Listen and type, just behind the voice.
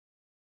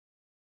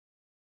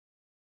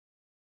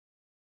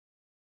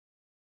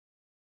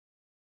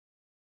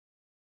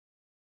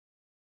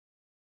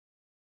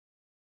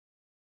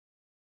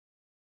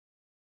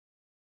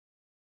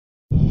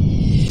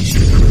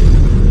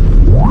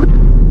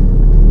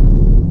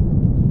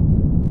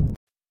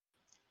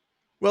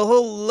Well,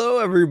 hello,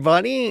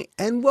 everybody,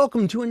 and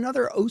welcome to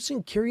another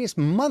OSINT Curious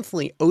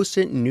monthly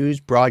OSINT news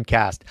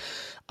broadcast.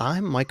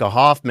 I'm Micah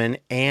Hoffman,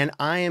 and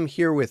I am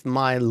here with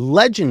my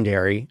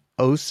legendary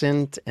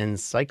OSINT and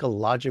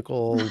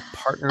psychological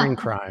partner in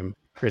crime,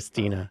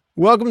 Christina.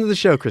 Welcome to the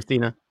show,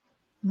 Christina.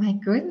 My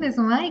goodness,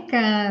 Micah,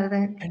 I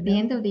the know.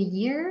 end of the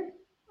year.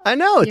 I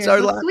know, it's You're our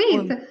so last sweet.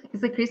 one.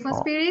 Is the Christmas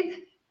Oh, spirit?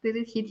 Did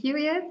it hit you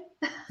yet?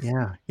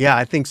 yeah,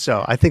 I think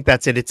so. I think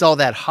that's it. It's all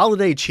that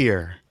holiday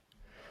cheer.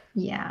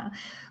 Yeah.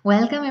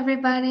 Welcome,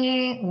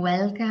 everybody.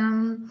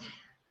 Welcome.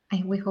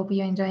 We hope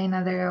you enjoy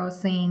another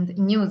OSINT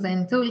News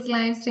and Tools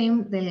live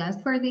stream, the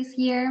last for this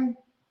year.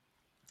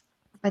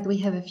 But we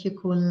have a few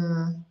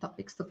cool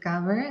topics to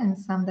cover and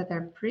some that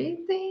are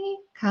pretty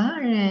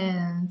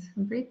current,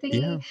 Yeah.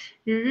 pretty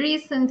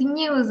recent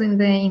news in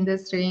the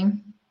industry.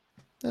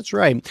 That's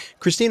right.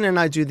 Christina and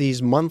I do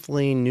these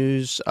monthly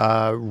news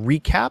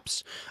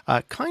recaps,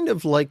 kind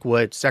of like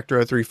what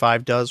Sector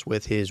 035 does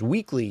with his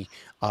weekly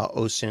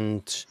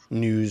OSINT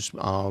news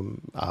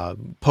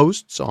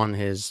posts on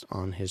his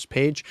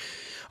page.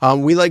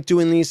 We like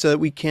doing these so that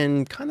we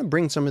can kind of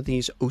bring some of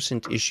these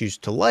OSINT issues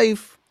to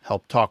life,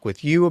 help talk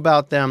with you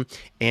about them,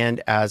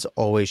 and as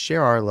always,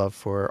 share our love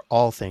for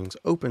all things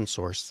open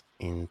source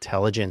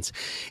intelligence.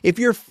 If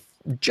you're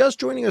just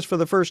joining us for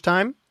the first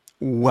time,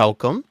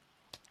 welcome.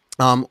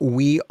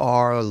 We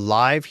are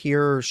live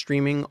here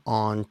streaming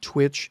on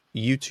Twitch,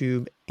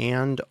 YouTube,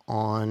 and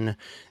on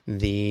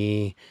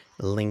the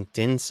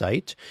LinkedIn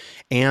site.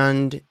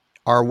 And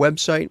our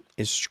website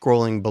is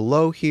scrolling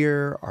below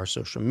here. Our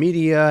social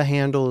media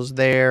handle is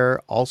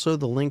there. Also,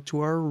 the link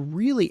to our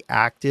really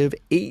active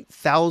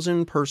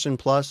 8,000 person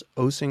plus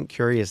OSINT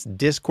Curious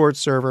Discord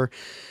server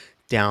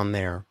down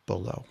there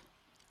below.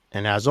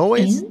 And as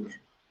always, And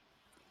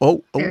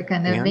oh, they're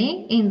gonna and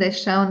be in the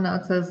show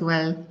notes as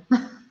well.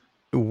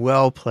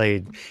 well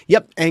played.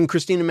 Yep. And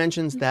Christina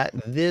mentions that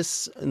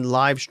this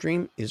live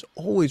stream is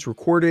always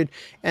recorded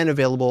and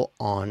available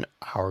on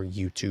our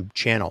YouTube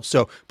channel.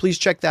 So please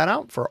check that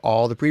out for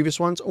all the previous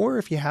ones, or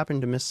if you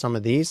happen to miss some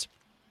of these.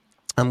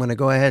 I'm going to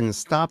go ahead and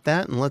stop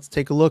that and let's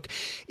take a look.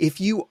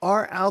 If you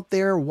are out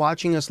there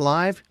watching us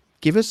live,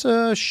 give us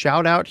a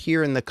shout out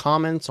here in the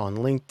comments on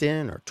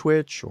LinkedIn or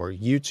Twitch or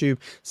YouTube.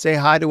 Say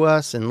hi to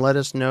us and let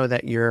us know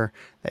that you're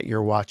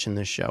watching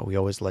this show. We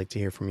always like to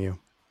hear from you.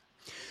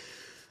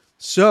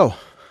 So,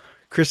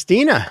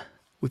 Christina,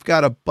 we've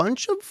got a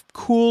bunch of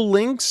cool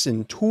links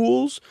and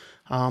tools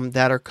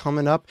that are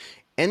coming up.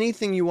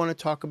 Anything you want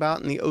to talk about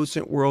in the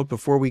OSINT world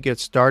before we get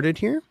started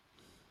here?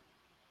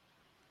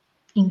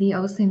 In the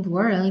OSINT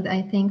world,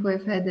 I think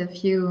we've had a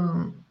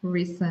few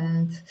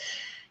recent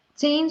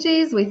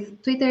changes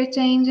with Twitter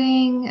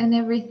changing and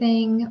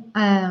everything.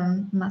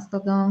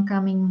 Mastodon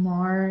coming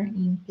more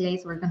in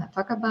place. We're going to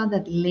talk about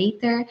that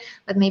later,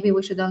 but maybe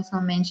we should also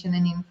mention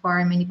and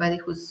inform anybody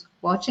who's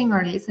watching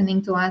or listening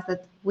to us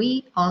that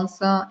we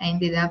also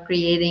ended up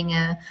creating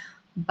a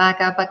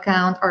backup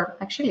account, or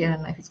actually, I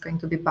don't know if it's going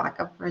to be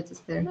backup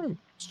register, No,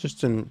 it's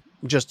just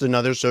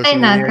another social an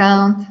media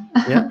account.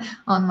 account Yeah.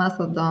 on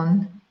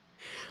Mastodon.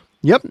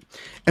 Yep.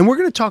 And we're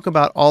going to talk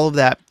about all of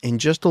that in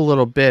just a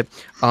little bit.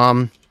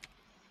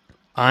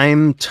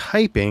 I'm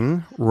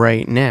typing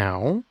right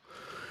now.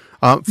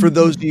 For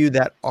those of you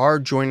that are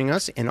joining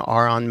us and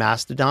are on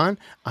Mastodon,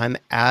 I'm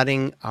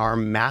adding our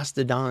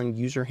Mastodon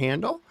user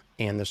handle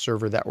and the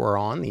server that we're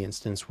on, the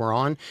instance we're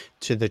on,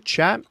 to the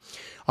chat.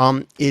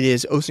 It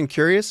is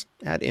osincurious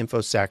at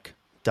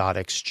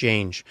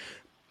infosec.exchange.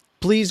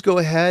 Please go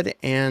ahead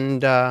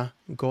and add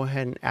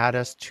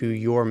us to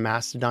your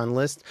Mastodon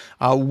list.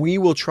 We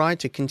will try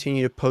to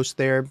continue to post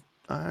there.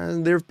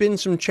 There have been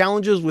some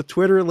challenges with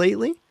Twitter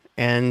lately,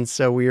 and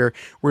so we're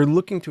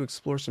looking to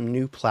explore some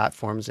new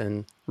platforms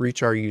and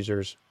reach our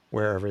users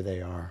wherever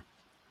they are.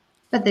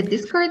 But the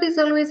Discord is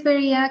always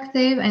very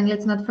active, and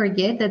let's not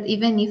forget that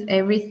even if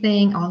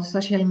everything, all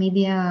social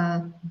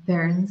media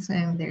burns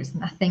and there's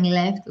nothing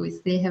left, we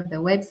still have the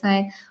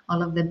website,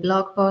 all of the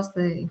blog posts,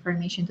 the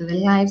information to the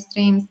live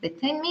streams, the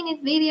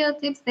 10-minute video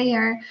tips, they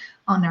are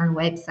on our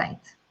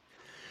website.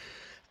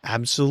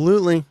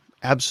 Absolutely.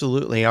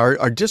 Absolutely.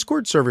 Our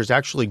Discord server is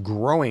actually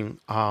growing.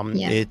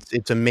 Yeah.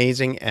 It's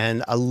amazing.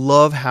 And I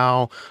love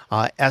how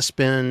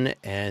Espen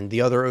and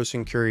the other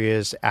OSINT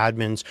Curious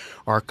admins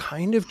are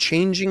kind of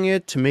changing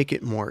it to make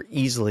it more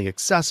easily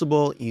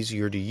accessible,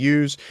 easier to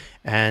use.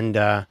 And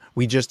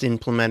we just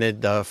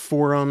implemented the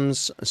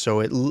forums,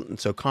 so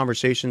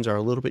conversations are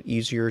a little bit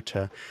easier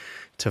to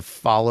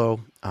follow.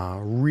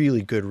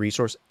 Really good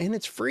resource, and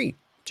it's free.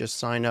 Just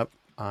sign up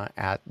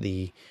at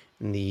the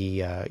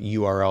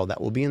URL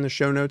that will be in the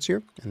show notes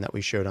here and that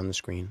we showed on the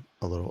screen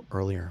a little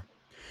earlier.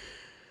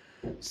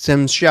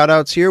 Some shout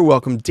outs here.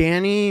 Welcome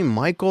Danny,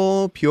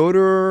 Michael,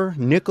 Piotr,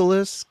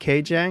 Nicholas,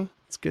 KJ.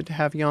 It's good to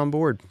have you on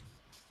board.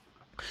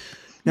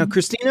 Now,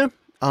 Christina,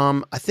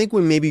 I think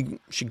we maybe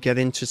should get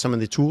into some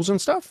of the tools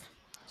and stuff.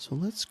 So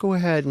let's go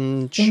ahead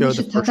and Then show we the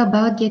should talk first.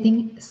 about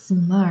getting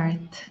smart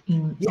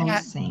in Yeah,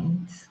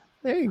 OSINT.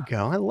 there you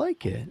go. I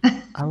like it.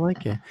 I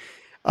like it.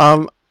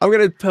 I'm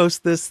going to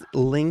post this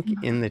link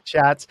in the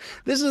chats.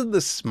 This is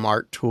the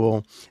SMART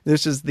tool.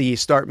 This is the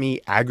Start Me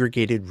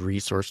aggregated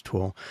resource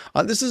tool.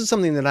 This is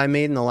something that I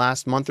made in the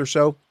last month or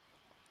so.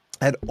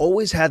 I'd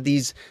always had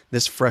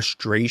this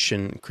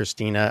frustration,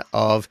 Christina,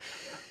 of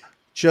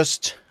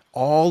just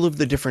all of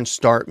the different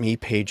Start Me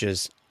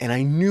pages. And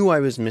I knew I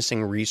was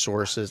missing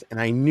resources, and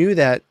I knew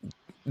that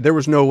there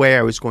was no way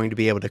I was going to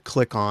be able to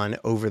click on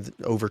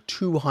over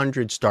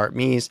 200 Start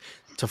Me's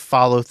to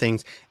follow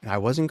things. And I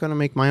wasn't going to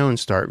make my own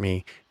Start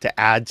Me to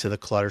add to the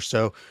clutter.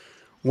 So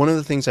one of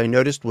the things I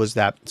noticed was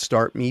that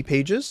Start Me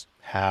pages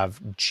have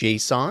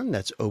JSON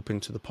that's open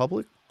to the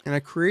public. And I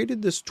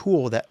created this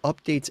tool that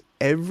updates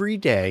every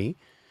day,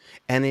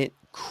 and it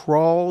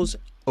crawls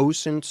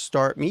OSINT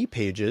Start Me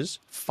pages,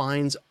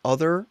 finds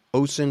other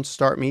OSINT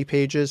Start Me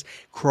pages,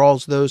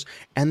 crawls those,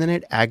 and then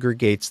it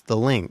aggregates the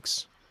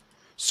links.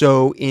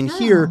 So in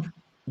here, Oh,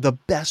 the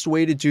best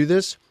way to do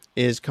this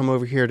is come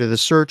over here to the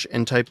search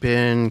and type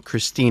in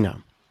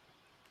Christina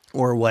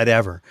or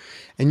whatever.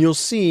 And you'll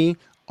see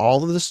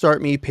all of the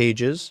Start Me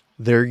pages,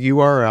 their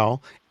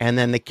URL, and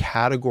then the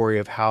category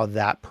of how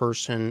that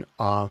person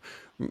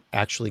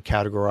actually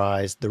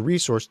categorized the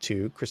resource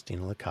to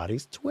Christina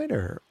Licati's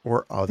Twitter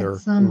or that's other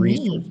so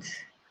resources.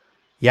 neat.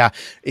 Yeah,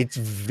 it's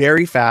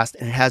very fast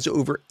and it has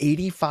over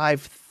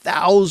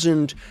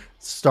 85,000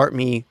 Start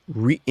Me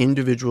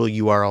individual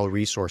URL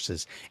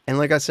resources. And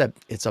like I said,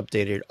 it's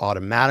updated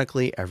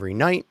automatically every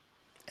night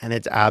and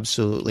it's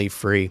absolutely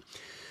free.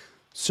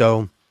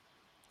 So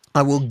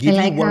I will I give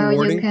you like one how you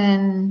warning.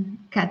 can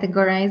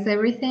categorize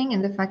everything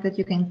and the fact that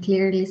you can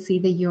clearly see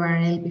the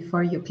URL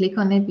before you click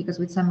on it, because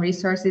with some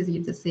resources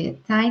you just see a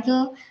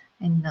title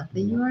and not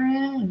the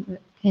URL.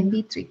 It can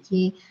be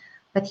tricky.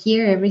 But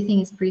here everything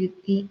is pretty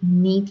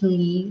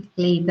neatly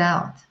laid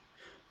out.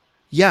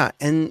 Yeah,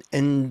 and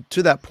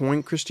to that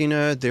point,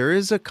 Christina, there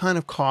is a kind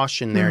of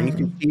caution there, and you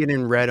can Hmm. see it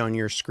in red on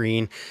your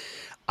screen.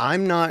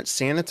 I'm not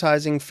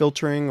sanitizing,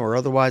 filtering, or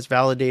otherwise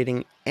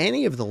validating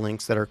any of the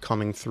links that are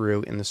coming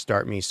through in the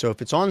Start Me. So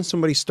if it's on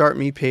somebody's Start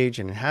Me page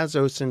and it has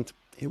OSINT,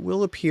 it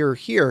will appear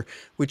here,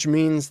 which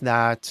means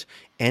that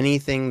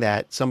anything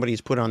that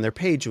somebody's put on their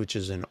page, which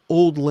is an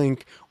old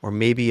link or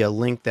maybe a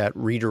link that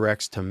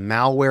redirects to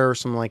malware or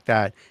something like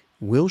that,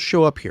 will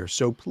show up here.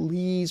 So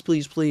please,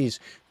 please, please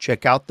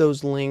check out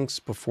those links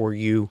before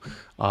you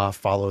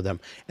follow them.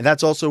 And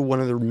that's also one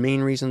of the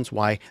main reasons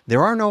why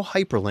there are no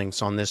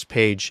hyperlinks on this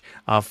page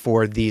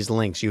for these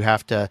links. You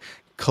have to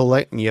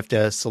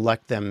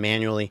select them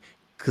manually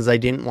because I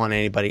didn't want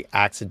anybody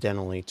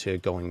accidentally to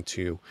going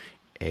to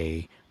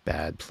a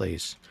bad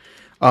place.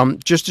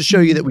 Just to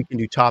show you that we can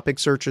do topic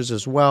searches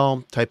as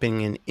well,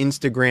 typing in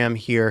Instagram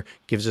here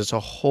gives us a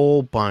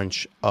whole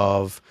bunch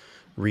of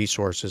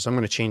resources. I'm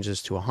going to change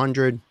this to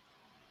 100.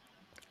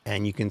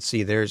 And you can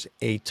see there's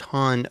a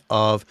ton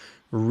of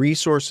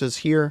resources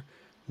here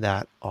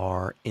that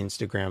are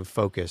Instagram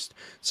focused.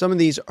 Some of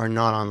these are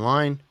not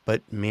online,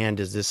 but man,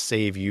 does this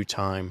save you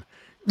time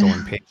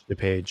going page to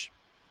page.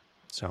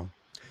 So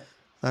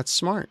that's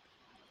smart.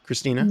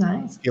 Christina,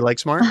 Nice. you like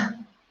smart?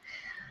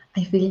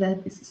 I feel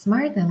that this is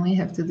smart and we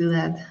have to do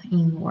that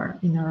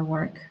in our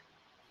work.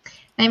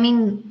 I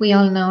mean, we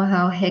all know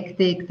how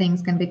hectic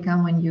things can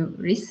become when you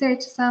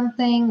research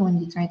something, when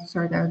you try to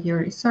sort out your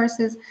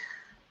resources.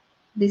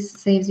 This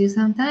saves you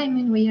some time,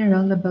 and we are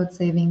all about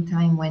saving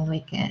time when we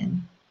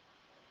can,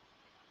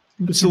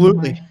 and becoming more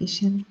Absolutely.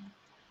 efficient.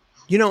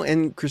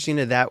 And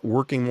Christina, that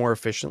working more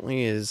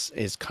efficiently is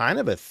kind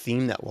of a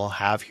theme that we'll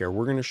have here.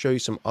 We're going to show you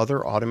some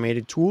other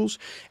automated tools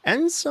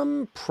and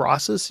some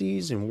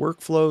processes and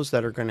workflows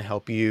that are going to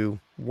help you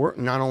work,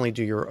 not only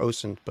do your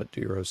OSINT, but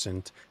do your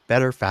OSINT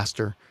better,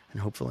 faster, and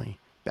hopefully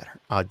better,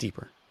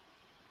 deeper.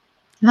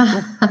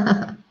 Cool.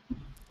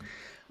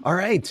 All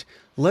right,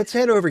 let's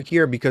head over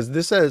here because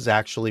this is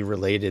actually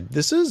related.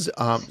 This is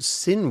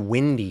Sin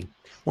Windy,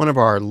 one of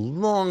our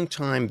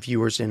longtime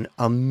viewers and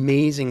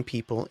amazing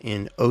people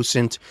in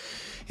OSINT.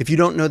 If you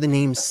don't know the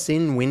name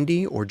Sin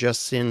Windy or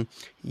just Sin,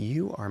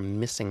 you are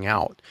missing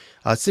out.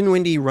 Sin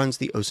Windy runs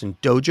the OSINT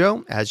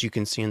Dojo, as you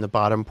can see in the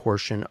bottom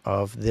portion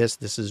of this.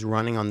 This is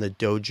running on the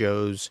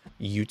Dojo's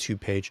YouTube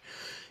page.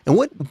 And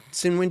what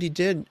Sin Windy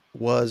did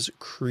was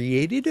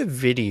created a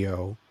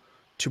video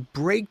to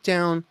break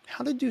down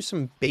how to do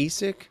some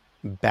basic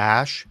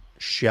bash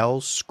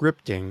shell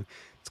scripting.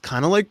 It's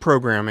kind of like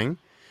programming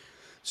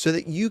so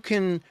that you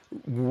can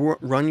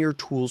run your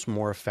tools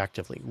more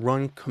effectively,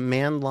 run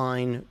command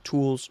line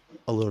tools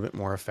a little bit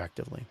more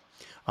effectively.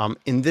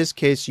 In this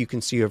case, you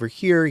can see over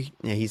here,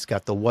 he's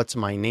got the What's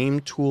My Name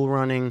tool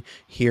running.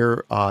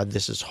 Here,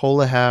 this is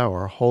Holeha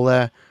or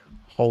Hole.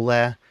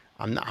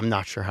 I'm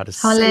not sure how to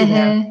say Holehe.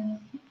 that.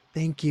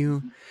 Thank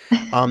you.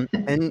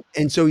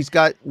 And so he's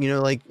got,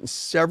 like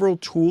several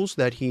tools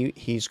that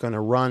he's going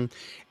to run.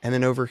 And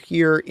then over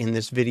here in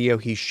this video,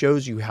 he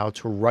shows you how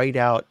to write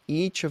out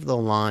each of the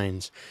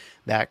lines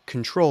that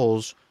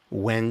controls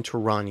when to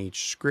run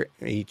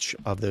each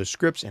of those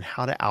scripts and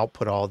how to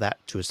output all that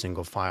to a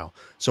single file.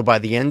 So by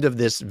the end of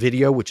this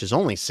video, which is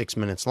only 6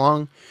 minutes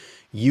long,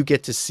 you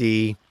get to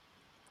see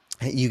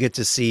You get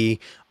to see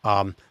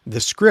the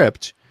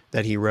script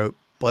that he wrote,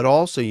 but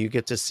also you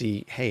get to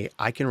see, hey,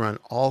 I can run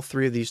all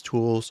three of these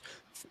tools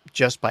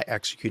just by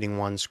executing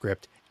one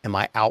script, and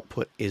my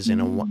output is in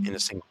a Mm.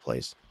 single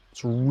place.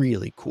 It's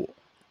really cool,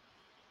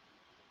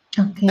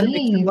 and it makes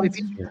Okay, your life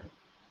that's. easier.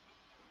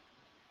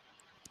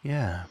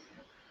 Yeah,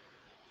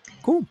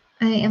 cool.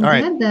 I am All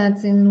right. glad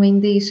that in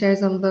Windy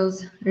shares all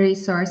those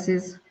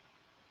resources.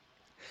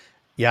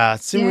 Yeah,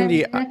 They are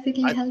SimWindy,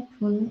 practically I,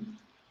 helpful.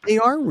 they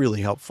are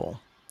really helpful.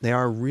 They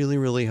are really,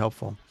 really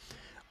helpful.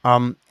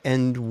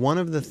 And one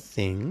of the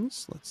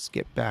things, let's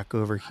get back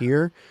over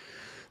here,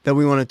 that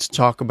we wanted to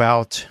talk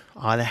about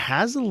that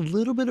has a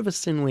little bit of a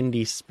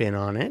SimWindy spin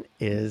on it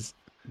is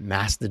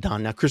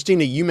Mastodon. Now,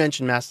 Christina, you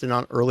mentioned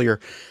Mastodon earlier.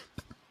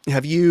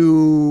 Have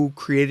you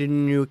created a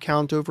new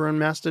account over on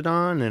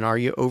Mastodon, and are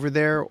you over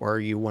there, or are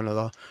you one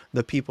of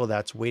the people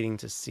that's waiting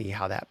to see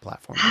how that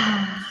platform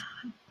develops?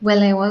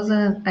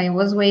 Well, I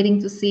was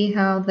waiting to see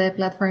how the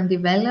platform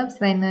develops.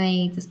 Then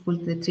I just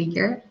pulled the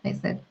trigger. I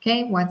said,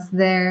 okay, what's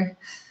there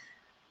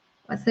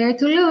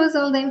to lose?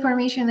 All the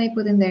information I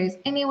put in there is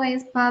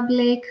anyways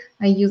public.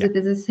 I use Yeah. it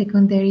as a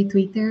secondary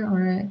Twitter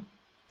or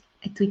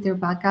a Twitter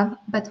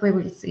backup, but we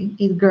will see.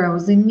 It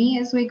grows in me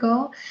as we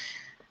go.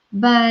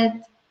 But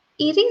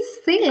it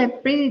is still a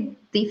pretty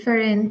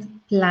different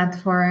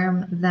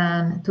platform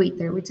than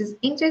Twitter, which is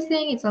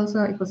interesting. It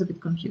was a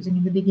bit confusing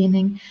in the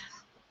beginning.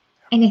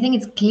 And I think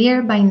it's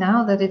clear by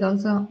now that it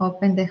also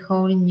opened a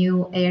whole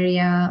new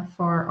area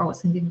for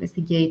OSINT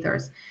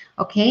investigators.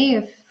 Okay,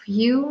 a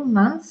few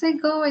months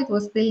ago, it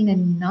was still a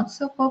not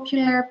so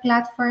popular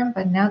platform,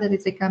 but now that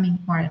it's becoming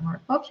more and more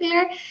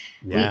popular,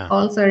 we Yeah.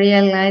 also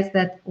realize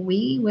that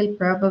we will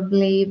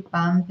probably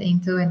bump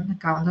into an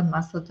account on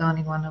Mastodon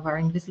in one of our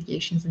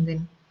investigations in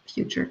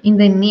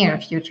the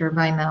near future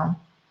by now.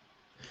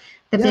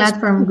 The Yeah, especially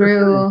platform for certain,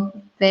 grew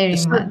very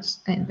cer- much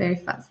and very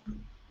fast.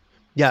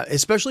 yeah,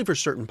 especially for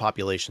certain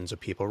populations of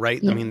people,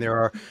 right? I Yeah. mean,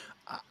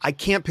 I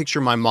can't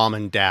picture my mom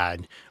and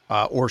dad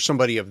or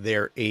somebody of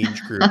their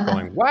age group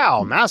going,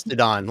 "Wow,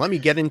 Mastodon, let me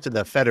get into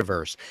the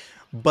Fediverse."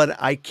 But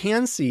I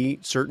can see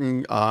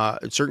certain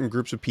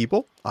groups of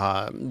people,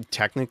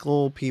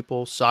 technical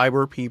people,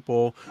 cyber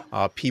people,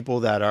 people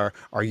that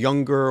are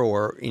younger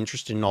or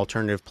interested in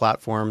alternative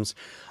platforms.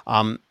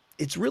 Um,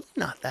 it's really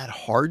not that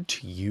hard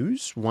to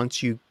use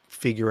once you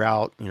figure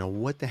out,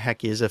 what the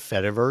heck is a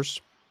Fediverse,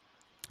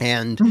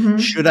 and Mhm.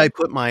 should I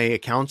put my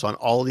accounts on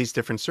all these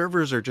different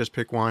servers or just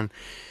pick one?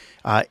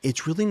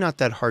 It's really not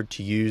that hard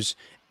to use,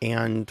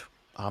 and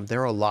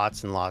there are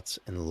lots and lots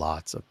and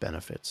lots of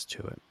benefits to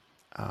it.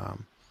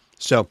 Um,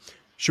 so,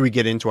 should we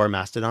get into our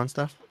Mastodon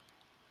stuff?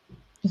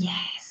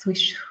 Yes, we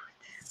should.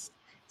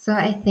 So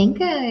I think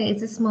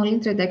it's a small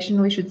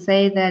introduction. We should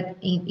say that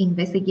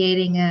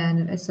investigating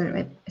a sort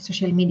of a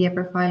social media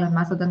profile on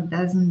Mastodon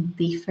doesn't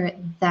differ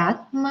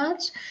that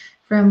much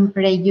from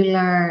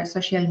regular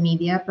social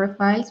media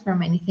profiles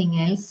from anything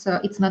else. So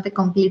it's not a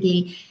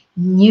completely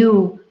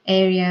new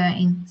area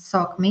in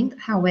SOCMINT.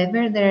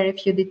 However, there are a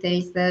few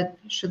details that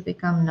should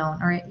become known,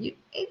 or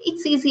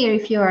it's easier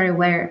if you are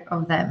aware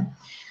of them.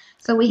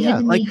 So Yeah,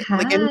 we like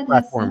any had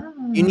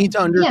platform, you need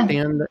some, to yeah,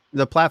 understand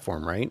the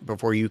platform, right,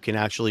 before you can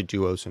actually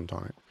do OSINT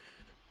on it.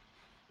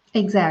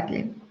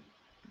 exactly.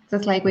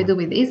 Just like we Mm. do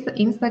with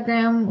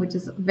Instagram, which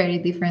is very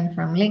different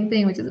from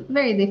LinkedIn, which is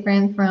very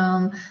different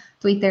from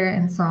Twitter,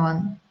 and so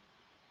on.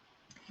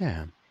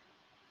 Yeah.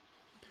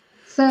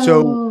 So,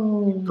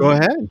 So go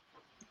ahead.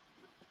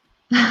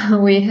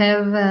 we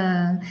have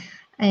a,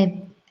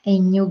 a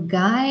new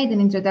guide,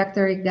 an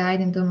introductory guide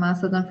into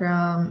Mastodon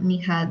from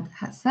Nihad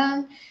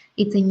Hassan.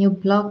 It's a new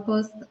blog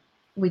post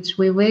which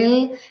we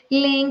will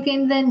link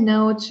in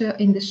the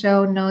in the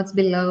show notes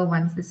below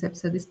once this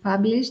episode is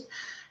published.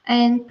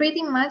 And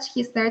pretty much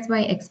he starts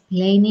by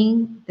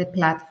explaining the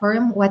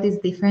platform, what is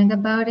different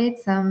about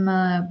it, some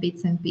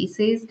bits and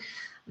pieces,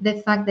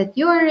 the fact that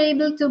you are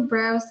able to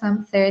browse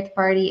some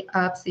third-party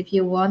apps if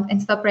you want,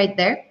 and stop right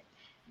there.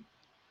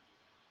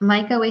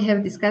 Micah, we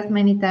have discussed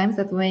many times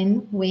that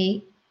when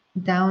we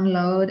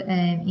download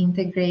and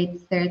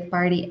integrate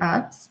third-party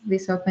apps,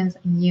 this opens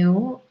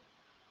new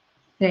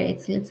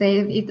threats. Let's say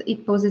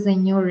it poses a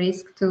new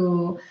risk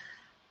to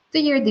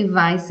your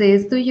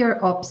devices, to your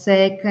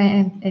OPSEC,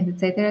 and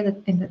etc.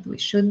 And that we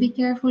should be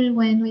careful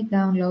when we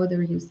download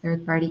or use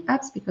third-party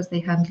apps because they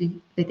handle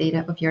the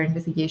data of your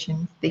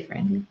investigation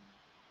differently.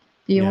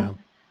 Do Yeah.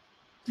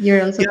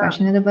 you're also Yeah.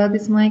 passionate about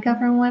this, Micah,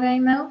 from what I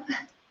know?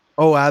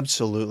 Oh,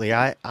 absolutely.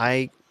 I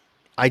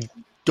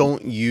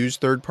don't use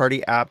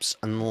third-party apps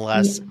Yeah.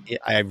 unless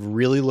I've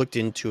really looked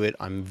into it.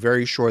 I'm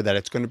very sure that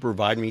it's going to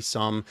provide me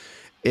some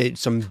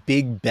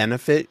big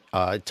benefit,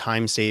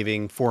 time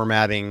saving,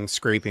 formatting,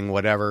 scraping,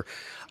 whatever.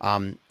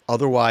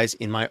 Otherwise,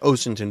 in my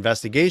OSINT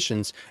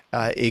investigations,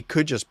 it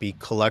could just be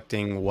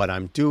collecting what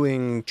I'm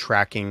doing,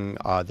 tracking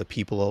the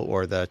people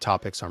or the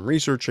topics I'm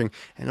researching,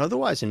 and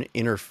otherwise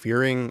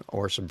interfering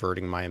or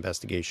subverting my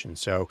investigation.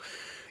 So,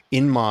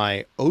 in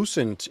my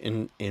OSINT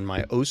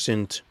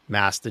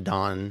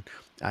Mastodon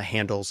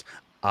handles,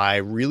 I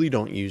really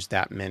don't use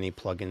that many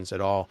plugins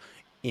at all.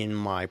 in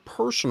my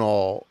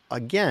personal,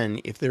 again,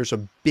 if there's a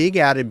big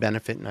added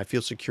benefit and I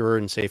feel secure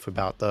and safe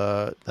about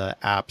the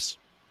apps,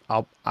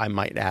 I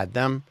might add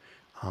them.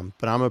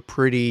 But I'm a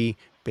pretty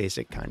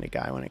basic kind of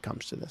guy when it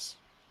comes to this.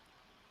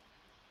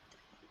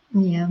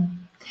 Yeah.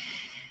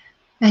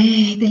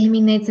 It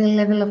eliminates a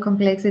level of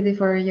complexity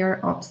for your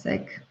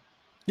OPSEC.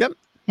 Yep.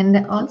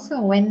 And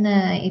also, when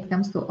it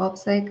comes to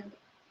OPSEC,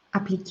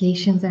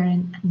 applications are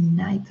a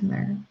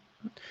nightmare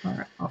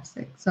for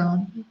OPSEC.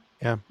 So,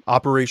 Yeah.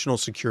 Operational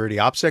security.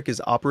 OPSEC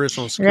is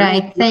operational security.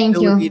 It's right. your Thank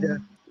ability you.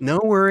 to. No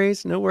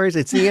worries, no worries.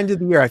 It's the end of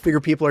the year. I figure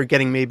people are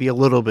getting maybe uh, a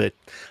little bit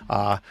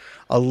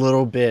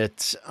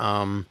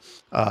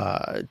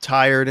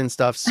tired and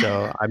stuff.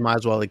 So I might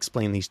as well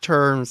explain these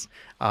terms.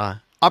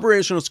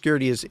 Operational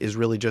security is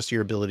really just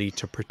your ability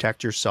to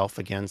protect yourself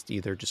against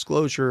either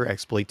disclosure,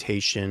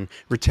 exploitation,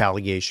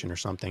 retaliation, or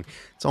something.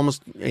 It's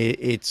almost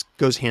it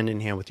goes hand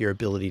in hand with your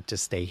ability to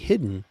stay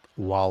hidden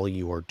while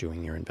you are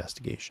doing your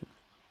investigation.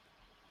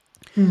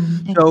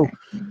 So,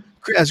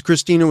 Exactly. as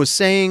Christina was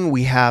saying,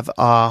 we have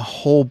a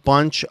whole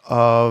bunch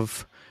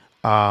of,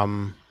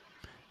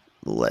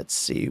 let's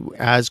see,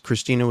 as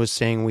Christina was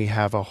saying, we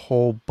have a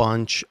whole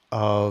bunch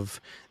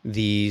of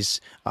this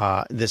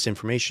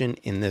information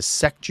in this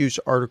SecJuice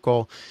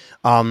article.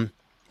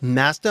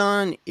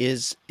 Mastodon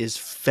is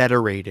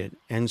federated,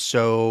 and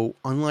so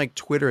unlike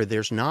Twitter,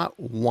 there's not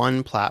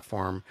one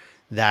platform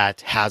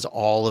that has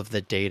all of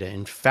the data.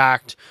 In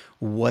fact,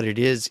 what it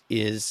is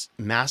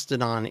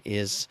Mastodon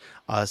is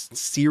a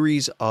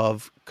series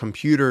of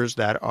computers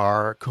that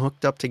are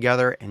hooked up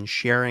together and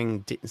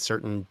sharing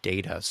certain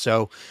data.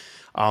 So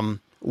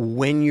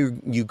when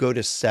you go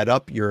to set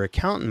up your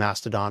account in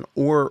Mastodon,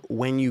 or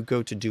when you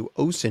go to do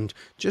OSINT,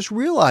 just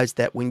realize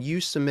that when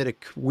you submit a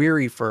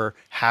query for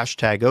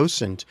hashtag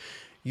OSINT,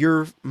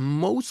 you're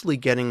mostly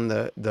getting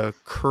the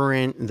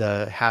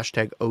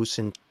hashtag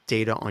OSINT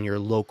data on your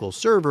local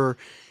server,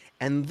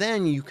 and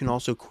then you can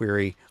also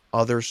query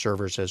other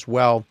servers as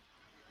well.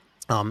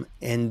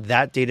 And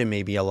that data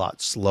may be a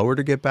lot slower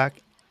to get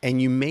back,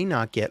 and you may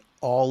not get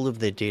all of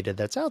the data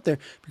that's out there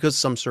because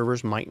some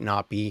servers might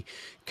not be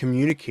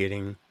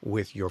communicating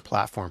with your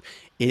platform.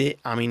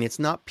 I mean, it's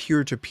not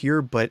peer to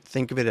peer, but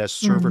think of it as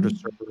server to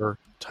Mm. server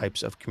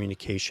types of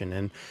communication.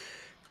 And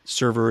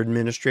server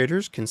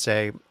administrators can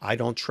say, I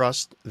don't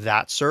trust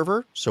that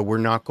server, so we're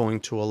not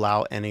going to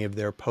allow any of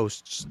their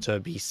posts to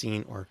be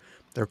seen, or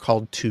they're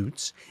called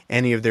toots,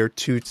 any of their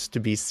toots to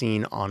be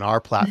seen on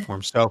our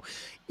platform. So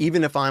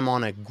even if I'm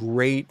on a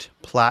great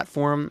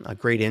platform, a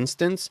great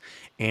instance,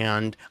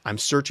 and I'm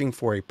searching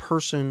for a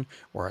person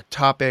or a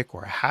topic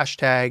or a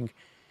hashtag,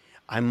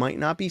 I might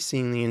not be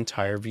seeing the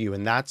entire view.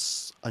 And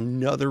that's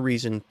another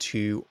reason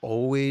to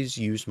always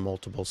use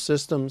multiple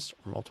systems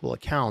or multiple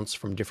accounts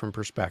from different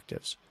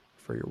perspectives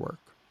for your work.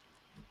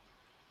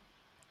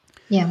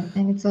 Yeah,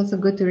 and it's also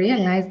good to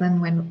realize that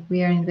when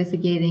we are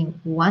investigating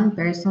one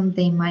person,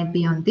 they might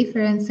be on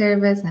different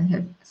servers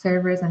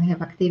and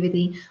have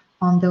activity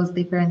on those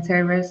different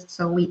servers.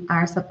 So we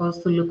are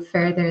supposed to look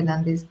further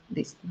than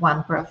this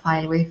one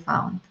profile we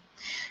found.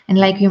 And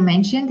Yep. like you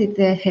mentioned, it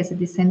has a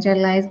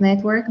decentralized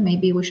network.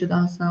 Maybe we should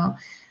also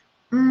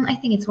I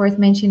think it's worth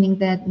mentioning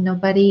that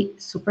nobody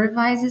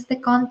supervises the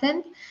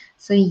content.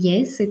 So,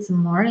 yes, it's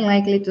more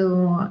likely to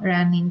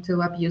run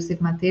into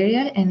abusive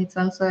material, and it's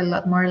also a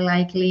lot more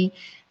likely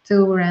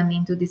to run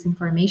into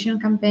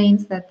disinformation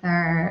campaigns that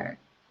are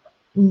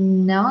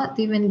not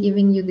even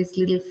giving you this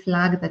little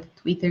flag that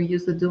Twitter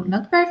used to do,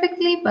 not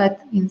perfectly, but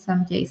in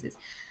some cases.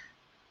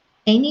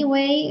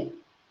 Anyway,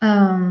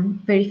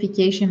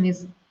 verification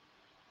is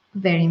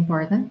very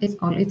important.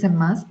 It's a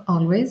must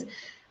always.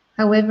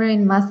 However,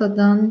 in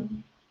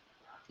Mastodon,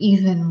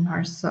 even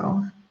more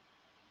so.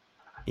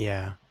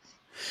 Yeah.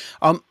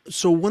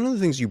 So one of the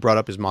things you brought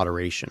up is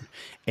moderation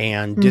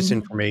and Mm.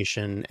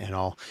 disinformation and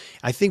all.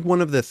 I think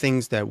one of the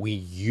things that we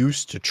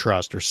used to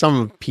trust, or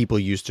some people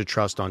used to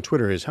trust on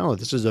Twitter, is, oh,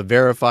 this is a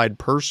verified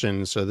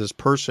person, so this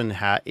person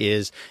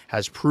has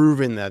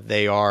proven that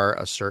they are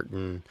a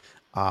certain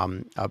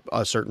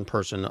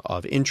person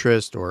of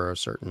interest or a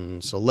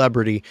certain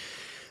celebrity.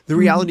 The Mm.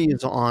 reality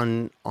is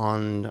on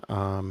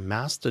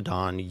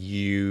Mastodon,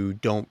 you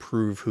don't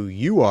prove who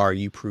you are.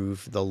 You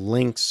prove the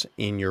links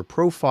in your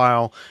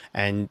profile,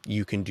 and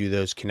you can do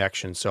those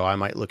connections. So I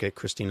might look at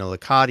Christina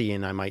Licati,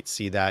 and I might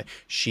see that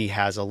she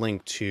has a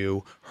link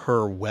to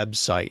her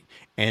website,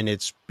 and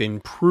it's been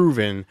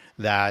proven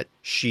that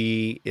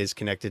she is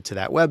connected to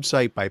that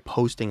website by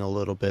posting a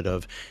little bit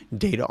of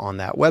data on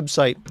that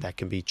website that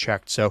can be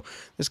checked. So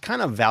this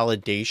kind of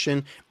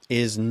validation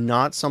is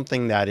not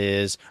something that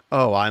is,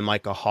 oh, I,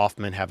 Micah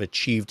Hoffman, have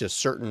achieved a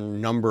certain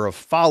number of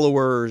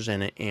followers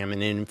and am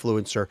an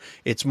influencer.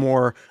 It's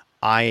more,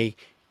 I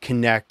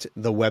connect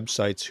the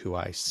websites who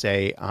I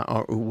say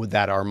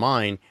that are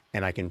mine,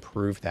 and I can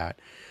prove that.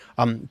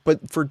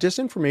 But for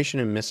disinformation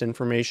and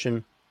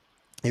misinformation,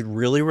 it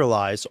really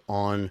relies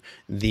on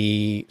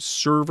the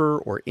server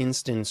or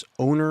instance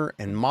owner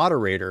and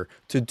moderator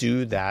to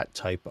do that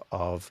type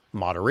of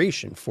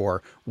moderation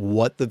for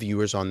what the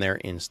viewers on their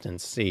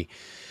instance see.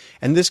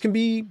 And this can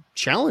be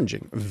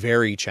challenging,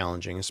 very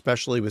challenging,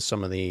 especially with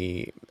some of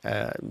the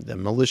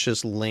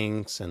malicious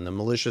links and the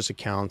malicious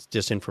accounts,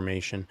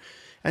 disinformation.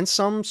 And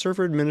some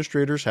server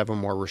administrators have a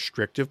more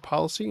restrictive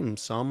policy, and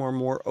some are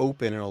more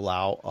open and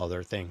allow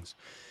other things.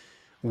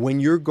 When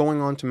you're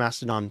going on to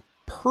Mastodon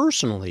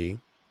personally,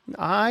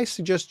 I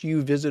suggest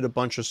you visit a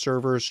bunch of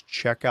servers,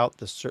 check out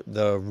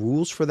the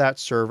rules for that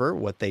server,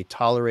 what they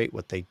tolerate,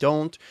 what they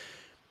don't,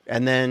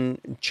 and then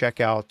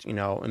check out,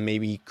 and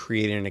maybe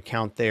create an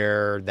account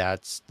there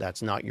that's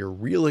not your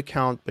real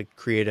account, but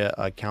create a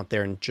account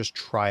there and just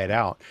try it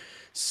out.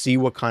 See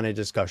what kind of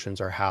discussions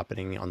are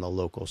happening on the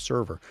local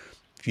server.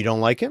 If you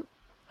don't like it,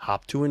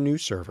 hop to a new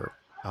server.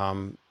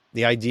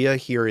 The idea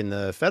here in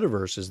the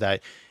Fediverse is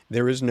that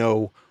there is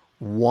no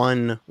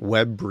one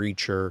web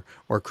breacher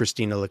or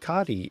Christina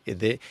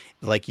Licati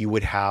like you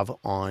would have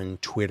on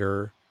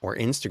Twitter or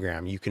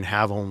Instagram. You can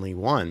have only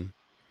one.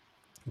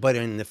 But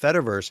in the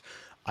Fediverse,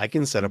 I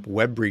can set up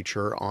web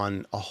breacher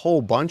on a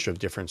whole bunch of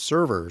different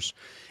servers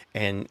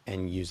and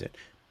use it.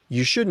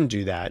 You shouldn't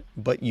do that,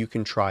 but you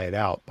can try it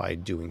out by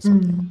doing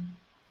something. Mm.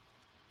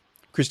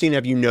 Christine,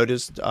 have you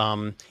noticed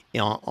on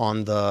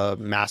the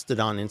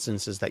Mastodon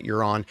instances that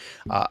you're on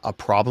a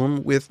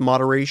problem with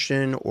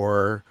moderation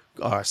or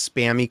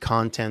spammy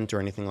content or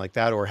anything like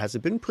that, or has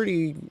it been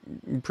pretty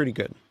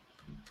good?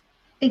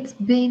 It's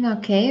been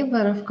okay,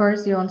 but of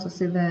course, you also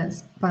see the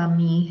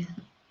spammy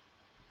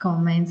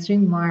comments,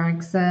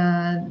 remarks.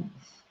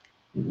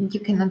 You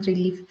cannot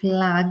really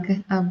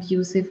flag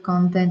abusive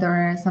content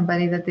or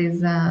somebody that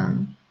is, I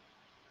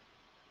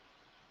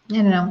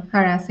don't know,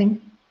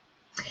 harassing.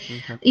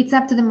 Okay. It's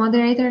up to the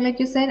moderator, like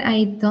you said.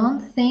 I don't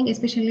think,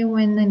 especially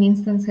when an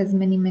instance has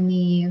many,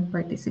 many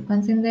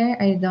participants in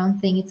there, I don't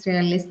think it's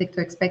realistic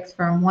to expect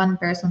from one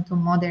person to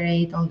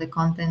moderate all the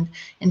content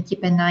and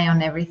keep an eye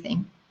on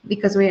everything.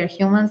 Because we are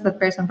humans, that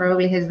person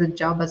probably has the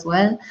job as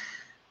well.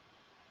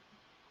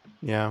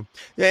 Yeah.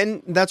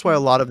 And that's why a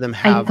lot of them I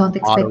have don't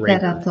expect that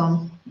moderators. at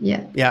all.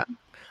 Yeah. Yeah.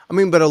 I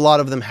mean, but a lot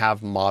of them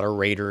have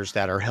moderators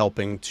that are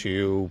helping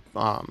to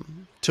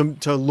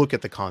look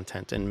at the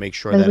content and make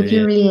sure But that would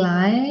you it.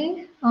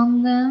 rely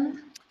on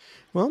them?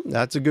 Well,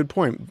 that's a good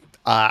point.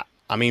 I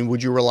mean,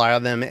 would you rely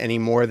on them any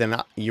more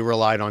than you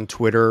relied on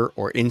Twitter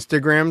or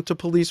Instagram to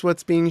police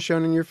what's being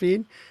shown in your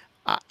feed?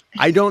 I,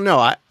 I don't know.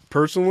 I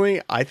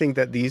think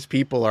that these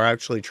people are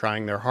actually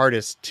trying their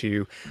hardest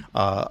to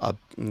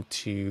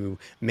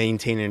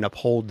maintain and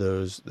uphold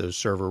those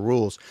server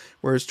rules,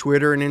 whereas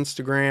Twitter and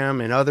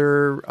Instagram and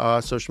other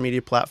social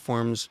media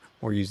platforms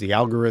more use the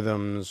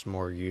algorithms,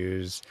 more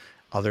use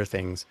other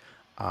things.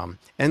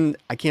 And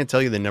I can't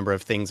tell you the number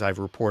of things I've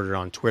reported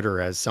on Twitter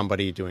as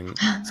somebody doing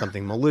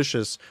something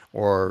malicious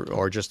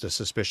or just a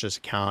suspicious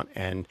account.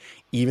 And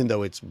even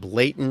though it's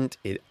blatant,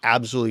 it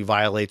absolutely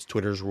violates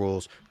Twitter's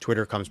rules.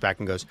 Twitter comes back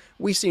and goes,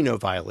 "We see no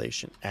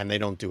violation," and they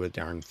don't do a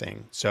darn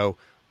thing. So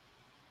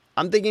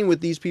I'm thinking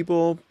with these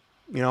people,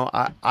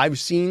 I've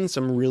seen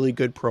some really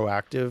good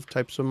proactive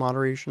types of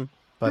moderation,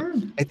 but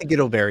Hmm. I think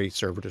it'll vary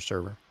server to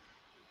server.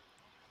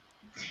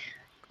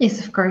 Yes,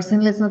 of course.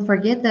 And let's not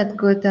forget that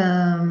good,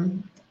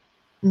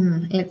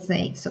 let's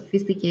say,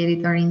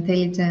 sophisticated or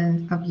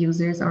intelligent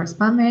abusers or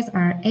spammers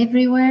are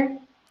everywhere,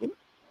 Yep,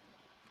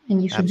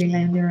 and you should rely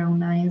absolutely. on your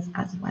own eyes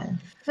as well.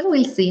 But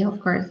we'll see, of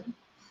course.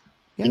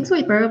 Yeah. Things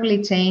will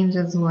probably change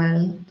as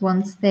well. It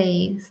won't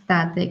stay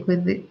static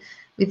with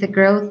the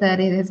growth that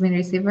it has been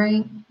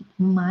receiving.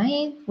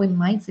 We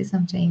might see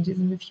some changes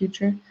in the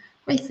future.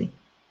 We'll see.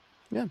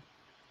 Yeah.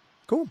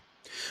 Cool.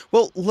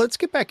 Well, let's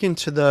get back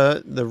into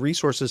the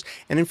resources.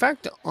 And in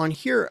fact, on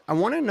here, I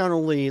want to not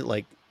only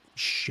like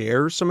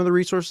share some of the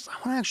resources, I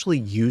want to actually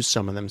use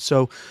some of them.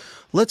 So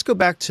let's go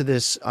back to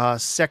this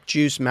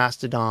SecJuice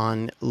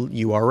Mastodon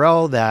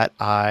URL that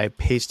I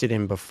pasted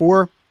in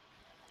before.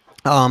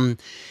 Um,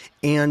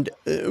 and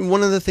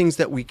one of the things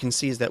that we can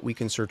see is that we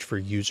can search for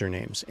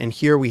usernames. And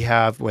here we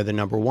have where the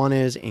number one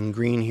is in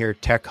green here,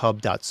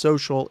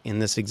 techhub.social in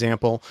this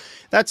example.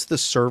 That's the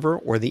server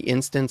or the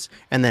instance.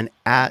 And then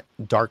at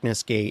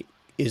darknessgate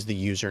is the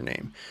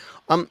username.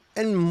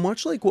 And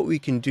much like what we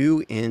can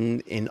do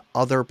in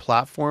other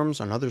platforms,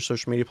 on other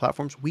social media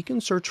platforms, we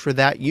can search for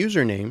that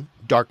username,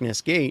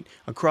 darknessgate,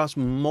 across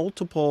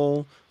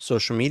multiple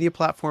social media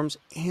platforms,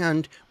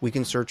 and we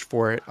can search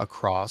for it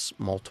across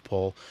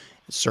multiple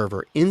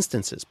server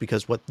instances,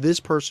 because what this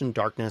person,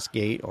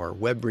 darknessgate or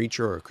web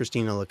breacher or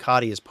Christina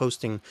Licati, is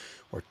posting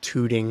or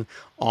tooting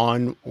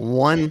on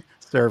one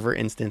server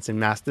instance in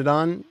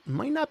Mastodon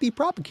might not be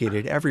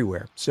propagated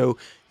everywhere. So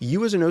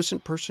you as an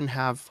OSINT person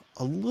have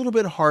a little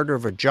bit harder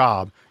of a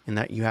job in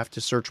that you have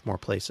to search more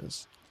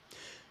places.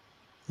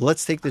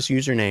 Let's take this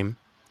username,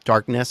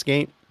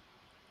 darknessgate.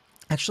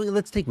 Actually,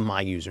 let's take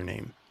my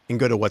username and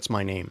go to what's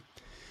my name.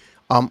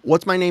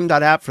 What's my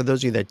name.app, for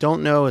those of you that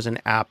don't know, is an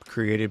app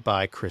created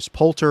by Chris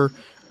Poulter,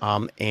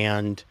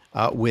 and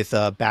with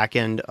a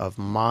backend of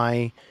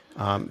my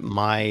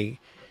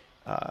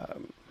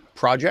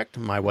project,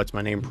 my What's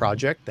My Name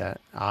project that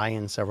I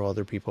and several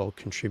other people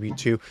contribute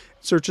to,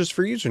 searches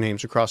for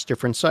usernames across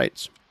different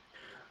sites.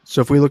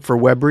 So if we look for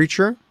web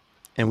breacher,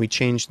 and we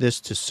change this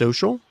to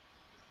social,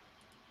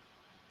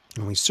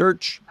 and we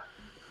search,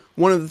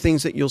 one of the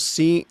things that you'll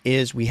see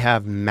is we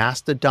have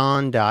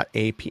mastodon.api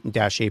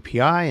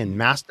and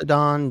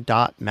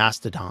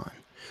mastodon.mastodon.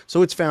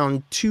 So it's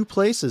found two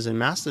places in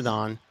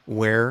Mastodon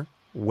where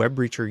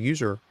WebReacher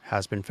user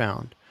has been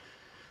found.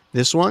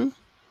 This one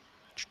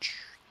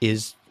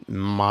is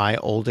my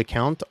old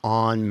account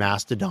on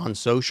Mastodon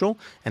Social,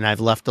 and I've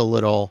left a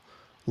little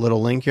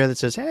link here that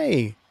says,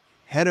 hey,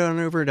 head on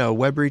over to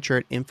WebReacher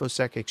at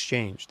InfoSec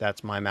Exchange.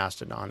 That's my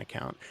Mastodon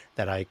account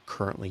that I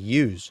currently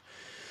use.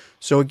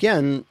 So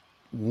again,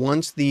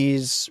 once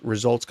these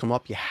results come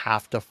up, you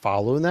have to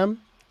follow them,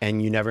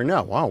 and you never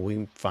know. Wow,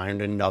 we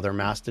find another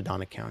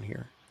Mastodon account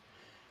here.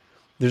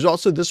 There's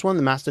also this one,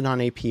 the Mastodon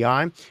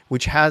API,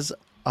 which has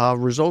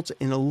results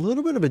in a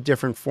little bit of a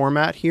different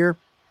format here.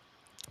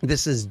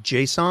 This is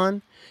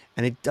JSON,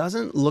 and it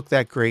doesn't look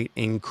that great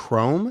in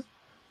Chrome,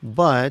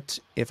 but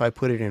if I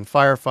put it in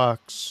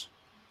Firefox,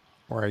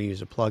 or I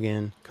use a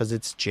plugin because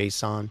it's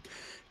JSON,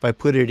 if I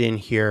put it in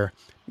here,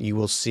 you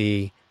will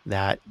see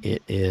that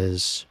it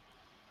is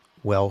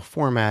well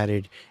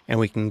formatted, and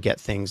we can get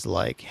things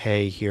like,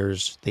 hey,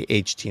 here's the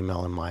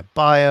HTML in my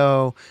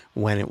bio,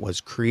 when it was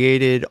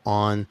created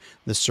on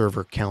the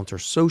server Counter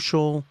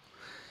Social,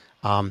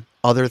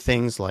 other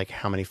things like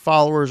how many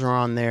followers are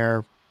on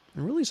there,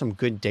 and really some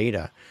good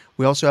data.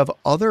 We also have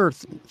other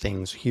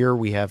things. Here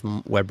we have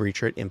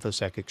WebReacher at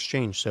InfoSec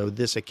Exchange. So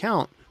this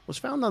account was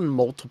found on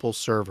multiple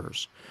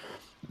servers,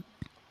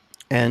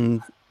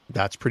 and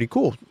that's pretty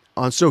cool.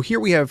 So here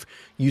we have,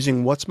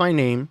 using what's my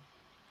name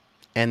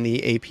and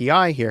the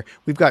API here,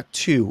 we've got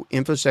two.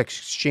 InfoSec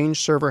Exchange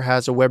server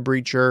has a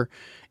WebReacher,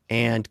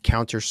 and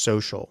Counter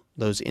Social,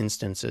 those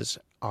instances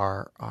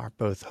are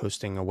both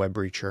hosting a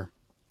WebReacher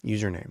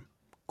username.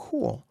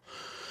 Cool.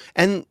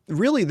 And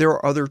really, there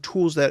are other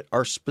tools that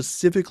are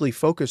specifically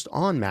focused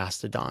on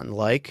Mastodon,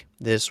 like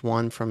this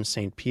one from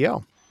St.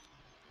 PL.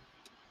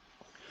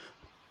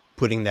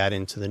 Putting that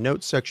into the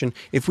notes section.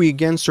 If we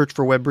again search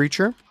for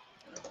WebReacher,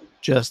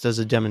 just as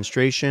a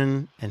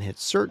demonstration, and hit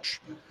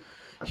search,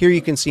 here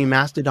you can see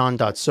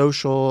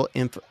mastodon.social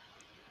info.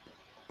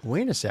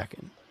 Wait a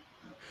second.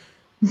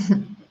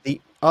 The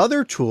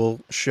other tool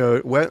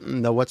showed,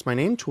 the What's My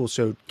Name tool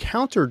showed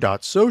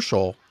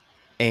counter.social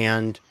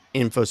and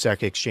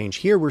InfoSec Exchange.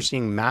 Here we're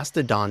seeing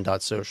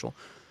mastodon.social.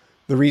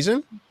 The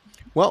reason?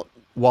 Well,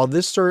 while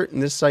this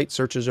site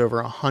searches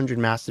over 100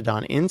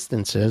 Mastodon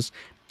instances,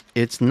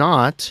 it's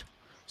not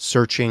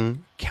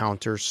searching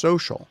Counter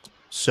Social.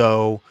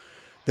 So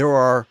there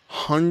are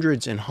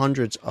hundreds and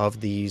hundreds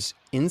of these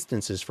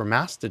instances for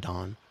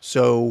Mastodon.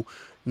 So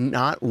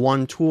not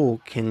one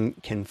tool can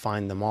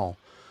find them all.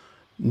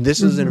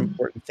 This is an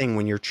important thing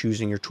when you're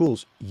choosing your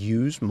tools.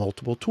 Use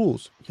multiple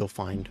tools. You'll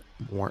find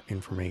more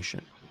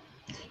information.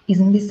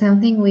 Isn't this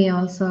something we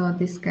also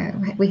discuss?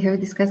 We have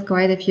discussed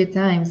quite a few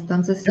times.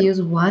 Don't just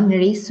use one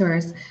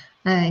resource.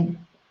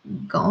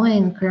 Go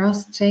and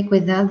cross-check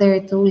with other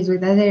tools,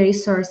 with other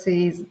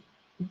resources.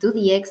 Do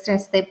the extra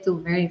step to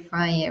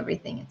verify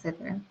everything,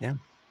 etc. Yeah.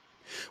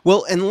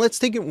 Well, and let's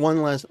take it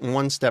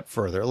one step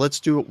further. Let's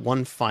do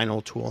one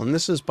final tool, and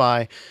this is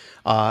by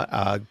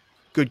a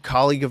good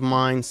colleague of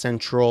mine,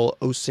 Central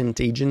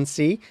OSINT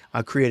Agency,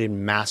 created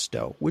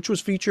Masto, which was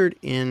featured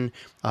in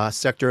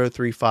Sector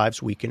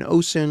 035's Week in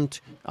OSINT,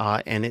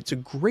 and it's a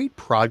great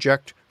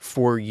project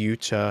for you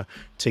to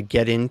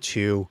get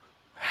into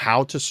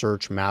how to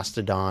search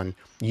Mastodon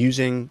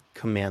using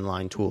command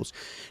line tools.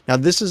 Now,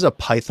 this is a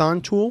Python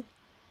tool.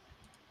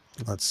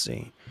 Let's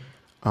see.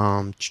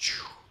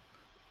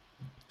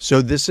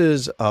 So this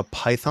is a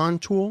Python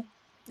tool,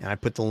 and I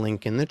put the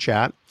link in the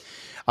chat.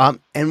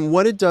 And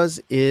what it does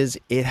is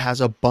it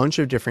has a bunch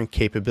of different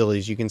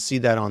capabilities. You can see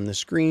that on the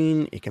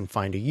screen. It can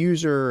find a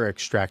user,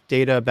 extract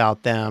data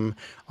about them,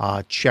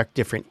 check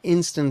different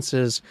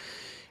instances.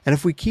 And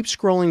if we keep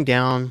scrolling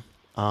down,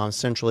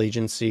 Central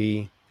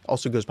Agency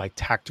also goes by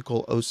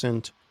Tactical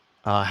OSINT,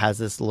 has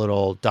this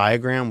little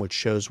diagram which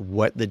shows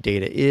what the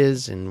data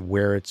is and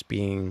where it's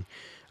being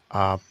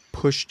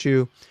pushed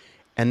to.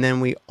 And then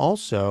we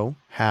also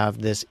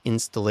have this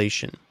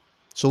installation.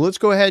 So let's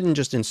go ahead and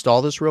just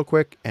install this real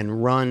quick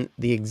and run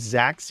the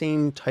exact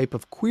same type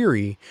of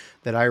query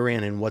that I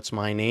ran in What's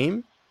My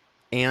Name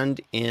and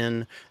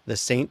in the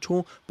Saint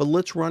tool, but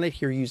let's run it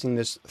here using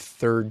this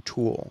third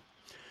tool.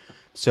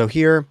 So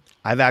here,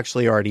 I've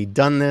actually already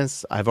done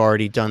this. I've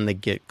already done the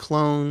git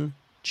clone,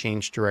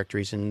 changed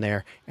directories in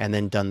there, and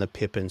then done the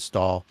pip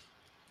install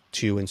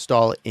to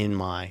install it in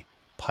my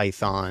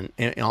Python,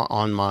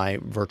 on my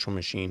virtual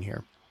machine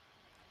here.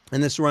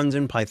 And this runs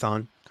in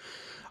Python.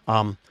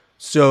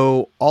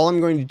 So all I'm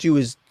going to do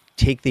is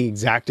take the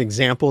exact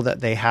example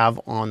that they have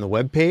on the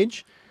web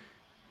page.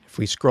 If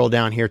we scroll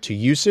down here to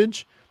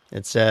usage,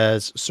 it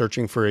says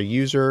searching for a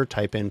user,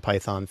 type in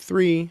Python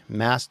 3,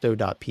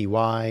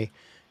 masto.py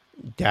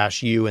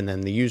 -u, and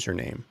then the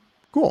username.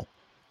 Cool.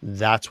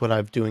 That's what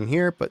I'm doing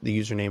here, but the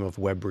username of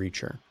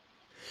WebReacher.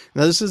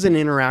 Now this is an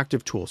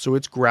interactive tool, so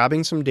it's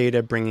grabbing some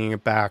data, bringing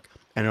it back,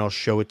 and it'll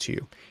show it to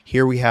you.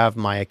 Here we have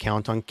my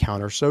account on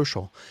Counter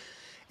Social.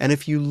 And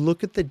if you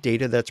look at the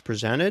data that's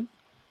presented,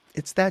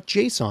 it's that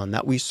JSON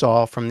that we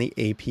saw from the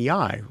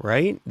API,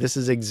 right? This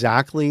is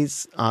exactly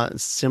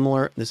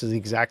similar. This is the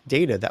exact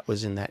data that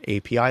was in that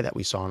API that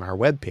we saw on our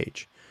web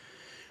page.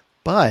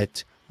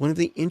 But one of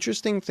the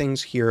interesting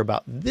things here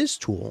about this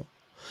tool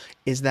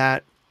is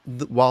that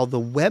while the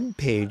web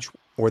page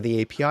or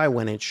the API,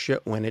 when it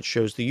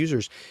shows the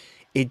users,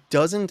 it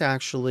doesn't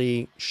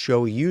actually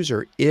show a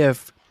user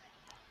if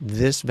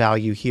this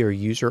value here,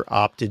 user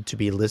opted to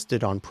be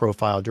listed on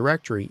profile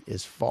directory,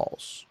 is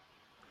false.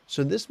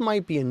 So this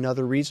might be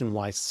another reason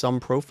why some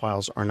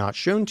profiles are not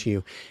shown to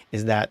you,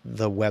 is that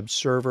the web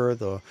server,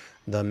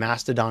 the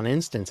Mastodon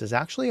instance, is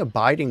actually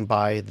abiding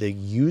by the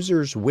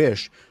user's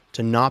wish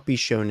to not be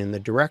shown in the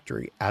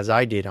directory, as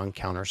I did on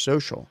Counter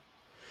Social.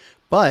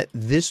 But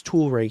this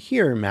tool right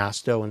here,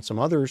 Masto and some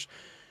others,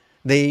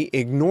 they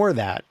ignore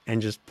that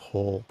and just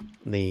pull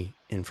the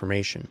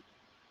information.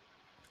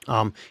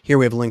 Here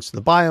we have links to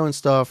the bio and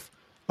stuff.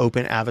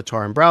 Open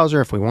avatar in browser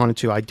if we wanted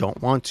to. I don't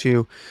want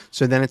to.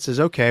 So then it says,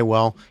 okay,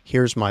 well,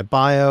 here's my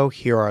bio.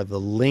 Here are the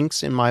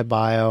links in my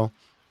bio.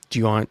 Do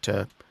you want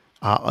to?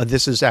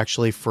 This is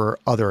actually for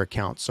other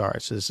accounts. Sorry.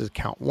 So this is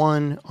account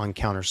 1 on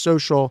Counter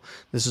Social.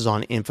 This is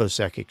on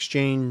InfoSec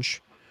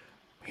Exchange.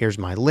 Here's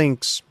my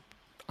links.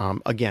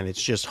 Again,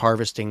 it's just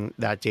harvesting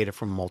that data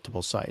from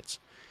multiple sites.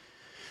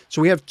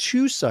 So we have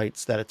 2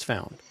 sites that it's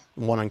found,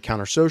 one on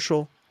Counter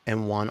Social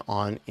and one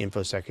on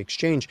InfoSec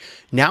Exchange.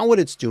 Now what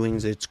it's doing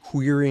is it's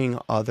querying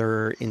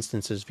other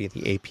instances via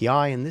the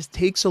API, and this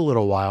takes a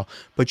little while,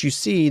 but you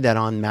see that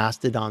on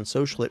Mastodon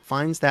Social, it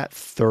finds that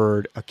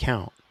 3rd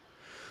account.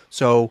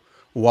 So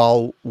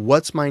while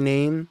What's My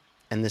Name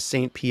and the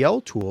Saint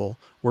PL tool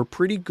were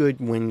pretty good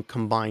when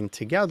combined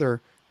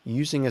together,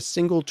 using a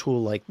single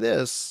tool like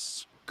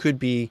this could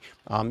be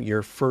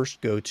your first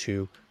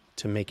go-to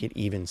to make it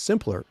even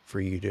simpler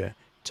for you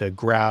to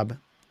grab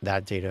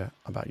that data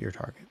about your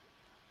target.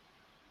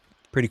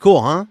 Pretty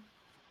cool, huh?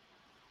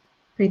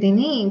 Pretty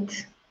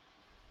neat.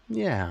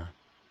 Yeah.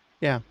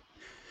 Yeah.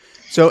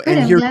 So, Good. and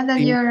I'm here, glad that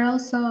you're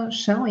also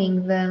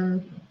showing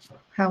them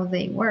how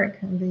they work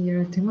and that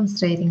you're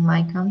demonstrating,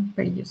 Micah.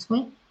 Very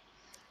useful.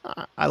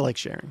 I like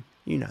sharing.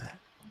 You know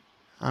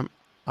that.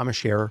 I'm a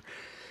sharer.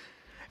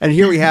 And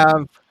here we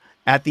have,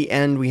 at the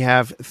end, we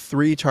have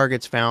 3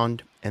 targets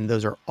found, and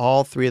those are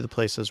all 3 of the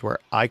places where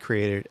I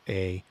created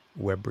a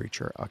web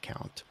breacher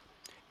account.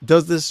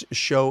 Does this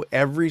show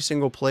every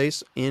single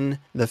place in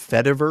the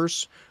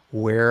Fediverse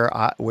where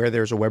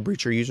there's a web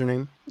breacher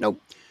username?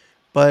 Nope.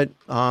 But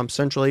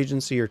Central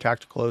Agency or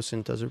Tactical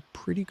OSINT does a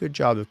pretty good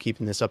job of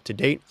keeping this up to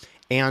date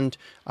and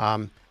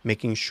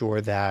making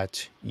sure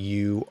that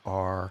you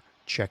are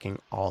checking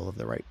all of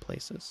the right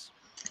places.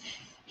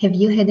 Have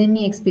you had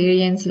any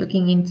experience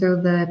looking into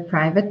the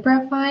private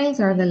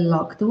profiles or the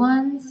locked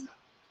ones?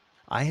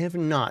 I have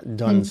not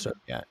done And so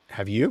yet.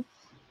 Have you?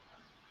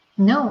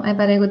 no,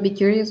 but I would be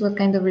curious what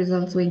kind of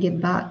results we get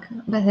back.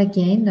 But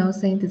again, no,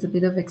 saying it's a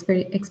bit of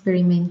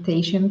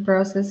experimentation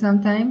process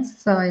sometimes,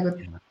 so I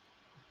would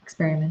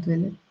experiment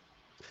with it.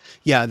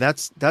 Yeah,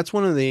 that's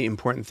one of the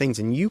important things,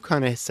 and you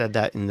kind of said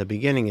that in the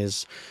beginning.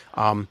 Is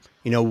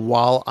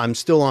while I'm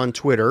still on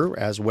Twitter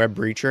as Web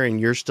Breacher, and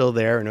you're still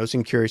there, and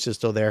OSINT Curious is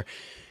still there,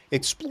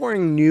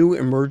 exploring new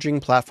emerging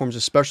platforms,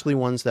 especially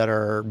ones that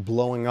are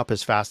blowing up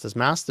as fast as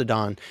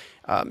Mastodon,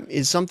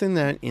 is something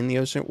that in the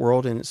OSINT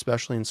world, and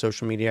especially in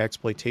social media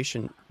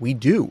exploitation, we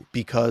do,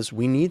 because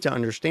we need to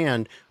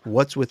understand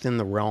what's within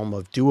the realm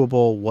of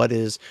doable.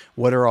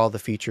 What are all the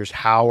features?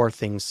 How are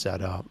things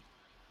set up?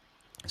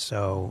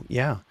 So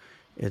yeah,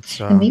 it's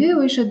And maybe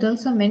we should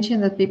also mention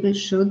that people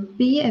should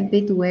be a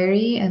bit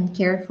wary and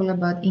careful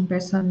about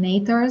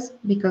impersonators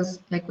because,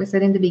 like we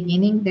said in the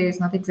beginning, there is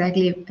not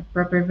exactly a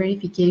proper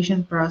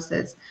verification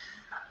process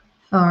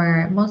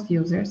for most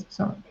users.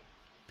 So,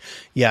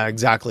 Yeah,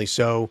 exactly.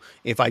 So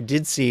if I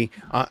did see,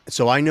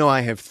 so I know I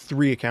have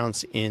 3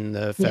 accounts in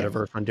the yeah.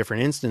 Fediverse on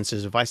different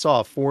instances. If I saw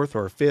a 4th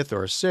or a 5th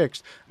or a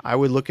 6th, I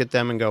would look at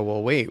them and go,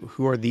 well, wait,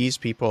 who are these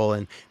people?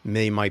 And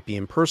they might be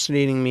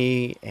impersonating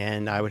me.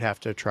 And I would have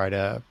to try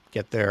to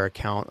get their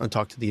account and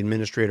talk to the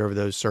administrator of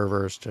those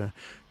servers to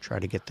try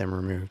to get them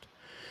removed.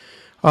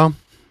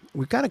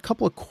 We've got a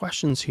couple of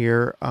questions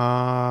here.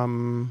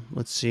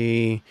 Let's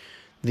see.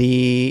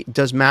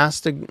 Does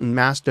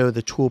Masto,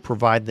 the tool,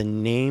 provide the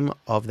name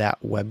of that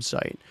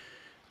website?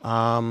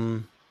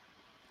 Not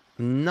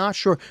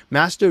sure.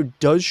 Masto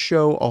does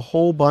show a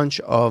whole bunch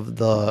of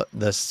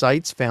the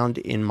sites found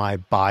in my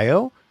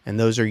bio, and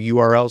those are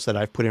URLs that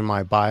I've put in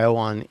my bio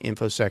on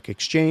InfoSec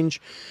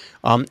Exchange.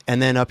 And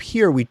then up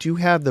here, we do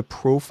have the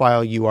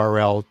profile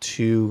URL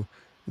to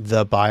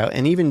the bio.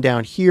 And even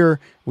down here,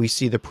 we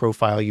see the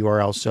profile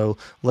URL. So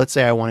let's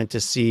say I wanted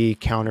to see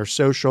Counter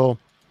Social.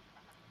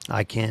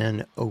 I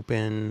can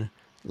open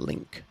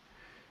link.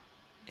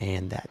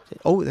 And that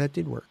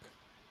did work.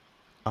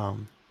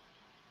 And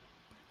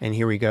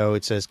here we go.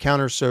 It says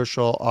Counter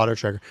Social Auto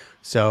Tracker.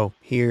 So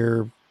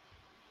here,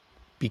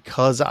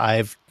 because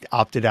I've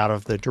opted out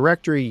of the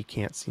directory, you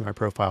can't see my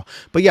profile.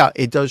 But yeah,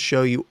 it does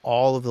show you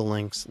all of the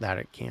links that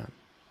it can.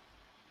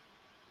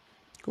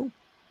 Cool.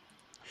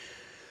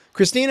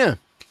 Christina,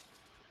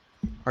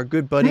 our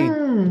good buddy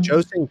Hmm.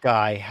 Josint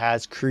guy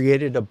has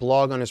created a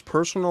blog on his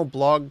personal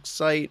blog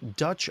site,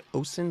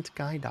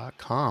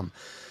 DutchOSINTguy.com.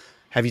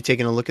 Have you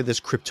taken a look at this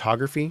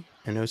cryptography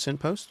and OSINT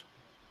post?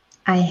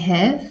 I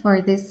have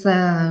for this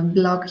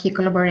blog, he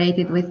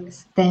collaborated with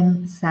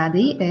STEM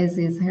Sadie, as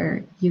is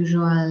her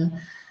usual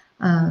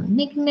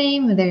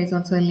nickname. There is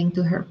also a link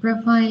to her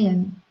profile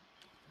and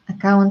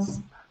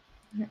accounts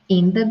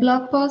in the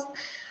blog post.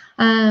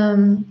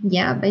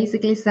 Yeah,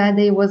 basically,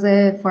 Sadie was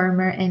a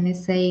former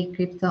NSA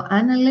crypto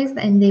analyst,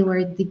 and they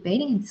were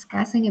debating and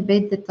discussing a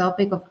bit the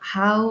topic of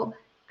how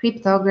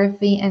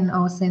cryptography and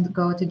OSINT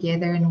go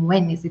together and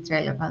when is it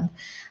relevant.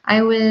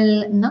 I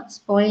will not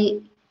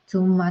spoil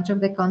too much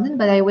of the content,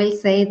 but I will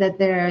say that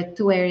there are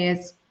two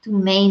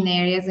main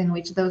areas in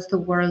which those two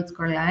worlds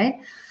collide.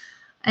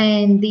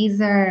 And these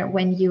are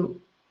when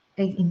you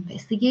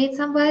investigate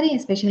somebody,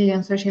 especially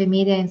on social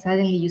media, and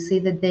suddenly you see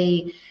that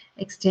they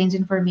exchange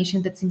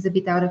information that seems a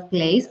bit out of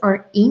place,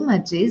 or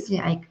images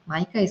like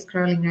Micah is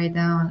scrolling right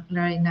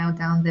now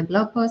down the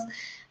blog post,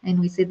 and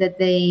we see that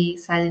they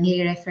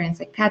suddenly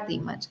reference a cat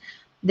image.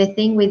 The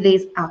thing with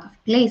these out of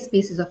place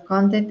pieces of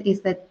content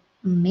is that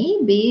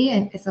maybe,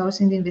 and as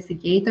OSINT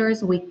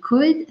investigators, we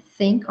could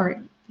think, or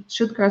it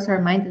should cross our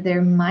mind, that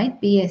there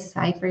might be a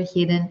cipher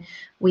hidden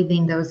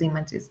within those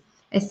images.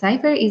 A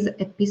cipher is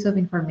a piece of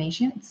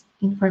information. It's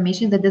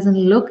information that doesn't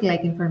look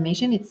like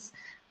information. It's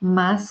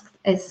masked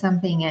as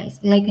something else,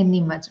 like an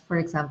image, for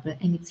example,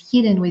 and it's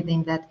hidden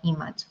within that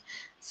image.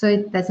 So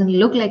it doesn't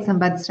look like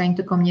somebody's trying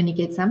to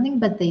communicate something,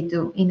 but they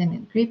do in an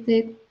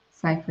encrypted,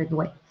 ciphered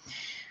way.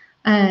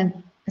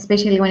 And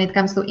especially when it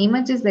comes to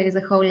images, there is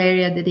a whole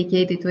area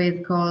dedicated to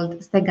it called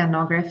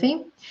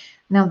steganography.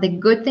 Now, the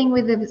good thing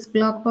with this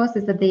blog post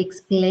is that they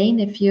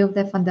explain a few of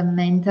the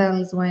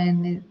fundamentals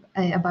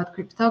about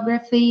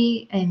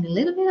cryptography and a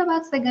little bit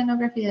about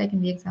steganography, like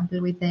in the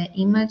example with the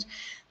image,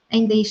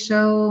 and they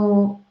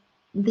show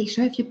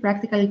a few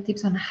practical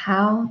tips on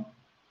how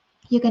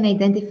you can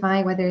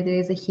identify whether there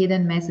is a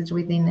hidden message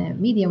within a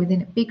video,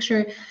 within a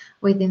picture,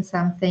 within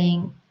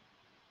something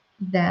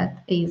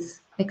that is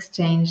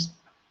exchanged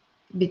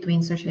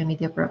between social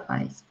media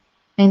profiles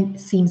and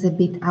seems a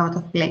bit out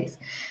of place.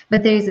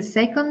 But there is a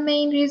second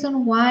main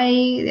reason why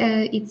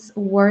it's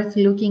worth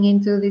looking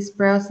into this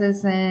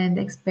process and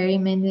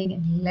experimenting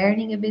and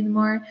learning a bit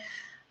more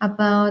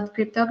about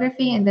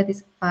cryptography, and that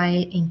is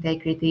file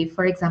integrity.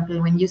 For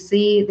example, when you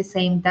see the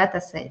same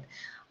data set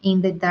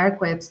in the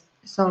dark webs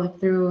sold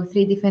through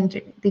three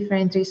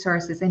different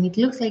resources, and it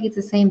looks like it's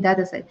the same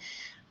data set,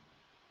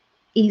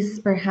 is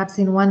perhaps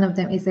in one of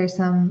them, is there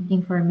some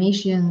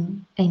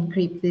information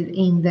encrypted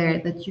in there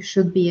that you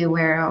should be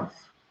aware of?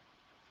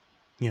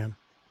 Yeah.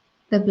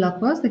 The blog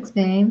post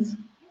explains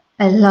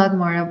a lot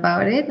more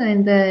about it,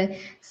 and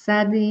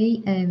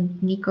Sadie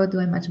and Nico do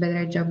a much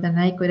better job than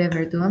I could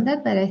ever do on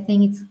that. But I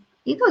think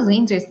it was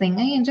interesting.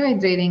 I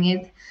enjoyed reading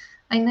it,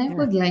 and I Yeah.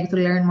 would like to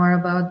learn more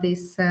about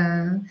this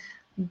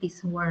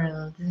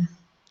world.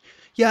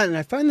 Yeah, and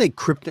I find that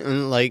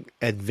like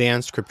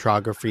advanced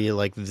cryptography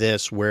like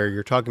this, where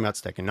you're talking about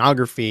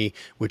steganography,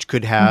 which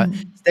could have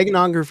Mhm.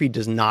 steganography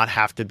does not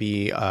have to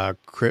be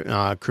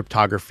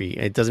cryptography.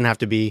 It doesn't have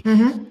to be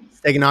Mhm.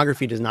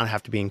 steganography does not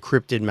have to be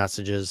encrypted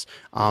messages.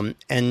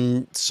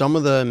 And some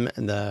of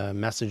the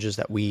messages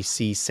that we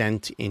see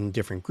sent in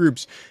different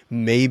groups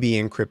may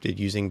be encrypted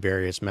using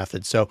various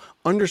methods. So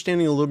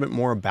understanding a little bit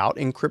more about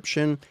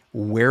encryption,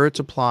 where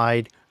it's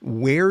applied,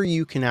 where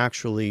you can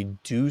actually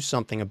do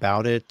something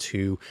about it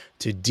to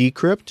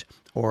decrypt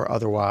or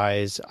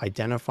otherwise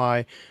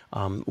identify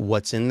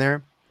what's in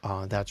there.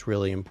 That's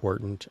really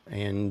important.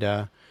 And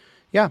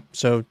yeah,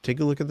 so take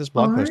a look at this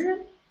blog post. Or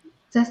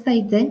just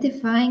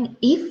identifying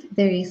if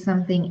there is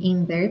something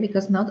in there,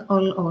 because not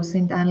all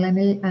OSINT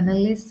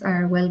analysts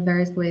are well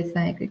versed with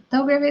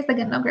cryptography,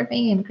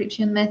 steganography,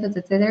 encryption methods,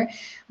 etc.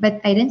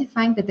 But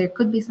identifying that there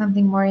could be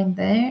something more in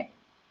there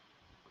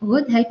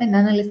would help an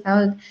analyst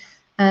out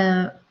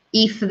uh,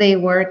 if they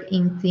work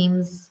in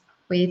teams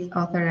with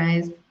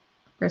authorized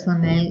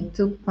personnel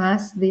to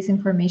pass this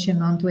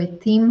information on to a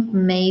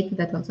teammate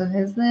that also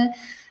has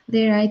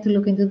the right to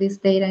look into this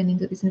data and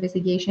into this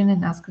investigation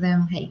and ask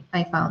them, hey,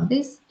 I found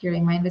this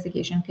during my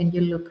investigation. Can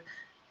you look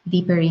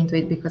deeper into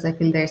it because I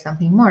feel there's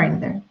something more in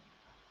there?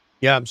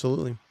 Yeah,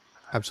 absolutely.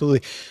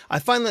 Absolutely. I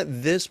find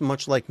that this,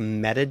 much like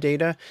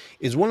metadata,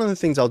 is one of the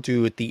things I'll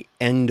do at the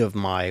end of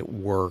my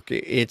work.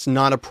 It's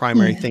not a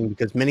primary Yeah. thing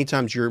because many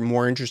times you're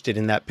more interested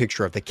in that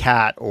picture of the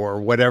cat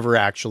or whatever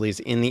actually is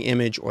in the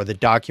image or the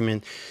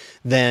document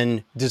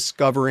than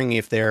discovering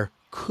if there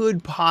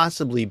could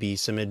possibly be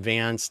some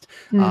advanced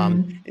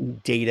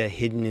Mm. data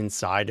hidden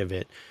inside of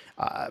it.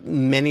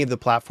 Many of the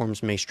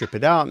platforms may strip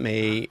it out,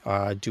 may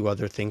do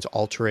other things,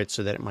 alter it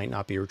so that it might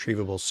not be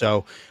retrievable.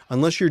 So,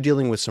 unless you're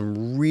dealing with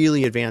some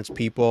really advanced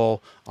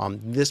people,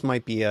 this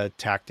might be a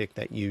tactic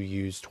that you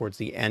use towards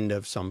the end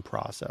of some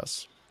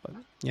process. But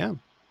yeah,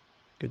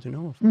 good to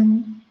know of.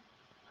 Mhm.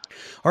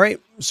 All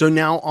right, so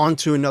now on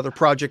to another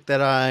project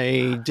that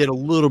I did a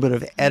little bit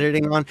of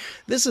editing on.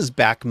 This is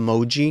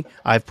Backmoji.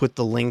 I've put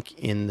the link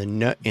in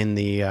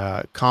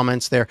the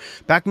comments there.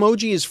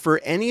 Backmoji is for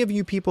any of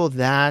you people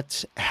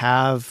that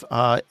have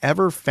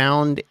ever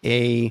found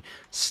a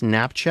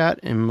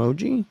Snapchat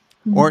emoji,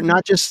 or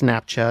not just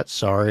Snapchat.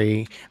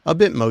 Sorry, a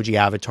Bitmoji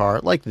avatar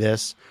like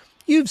this.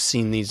 You've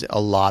seen these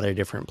a lot of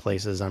different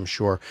places, I'm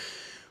sure.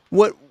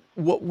 What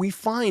what we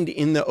find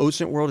in the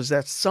OSINT world is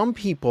that some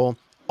people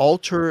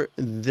alter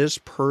this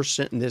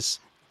person, this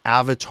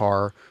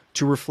avatar,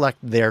 to reflect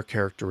their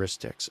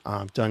characteristics.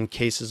 I've done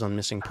cases on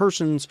missing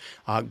persons.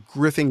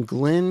 Griffin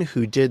Glynn,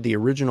 who did the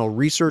original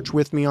research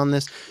with me on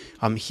this,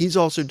 he's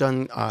also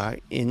done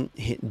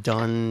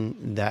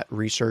that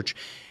research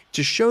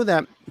to show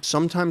that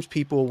sometimes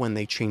people, when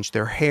they change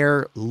their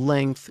hair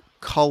length,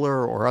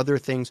 color, or other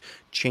things,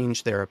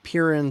 change their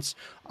appearance,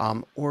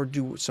 or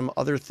do some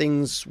other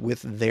things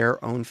with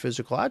their own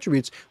physical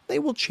attributes, they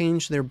will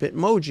change their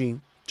Bitmoji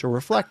to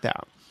reflect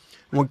that.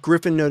 And what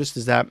Griffin noticed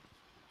is that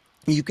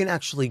you can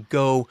actually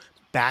go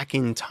back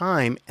in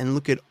time and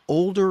look at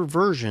older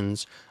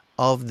versions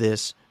of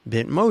this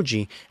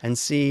Bitmoji and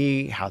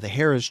see how the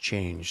hair has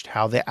changed,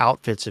 how the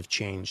outfits have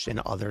changed, and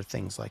other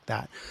things like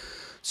that.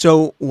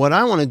 So what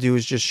I want to do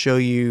is just show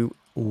you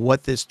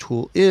what this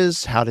tool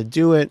is, how to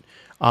do it,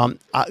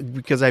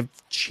 because I've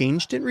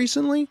changed it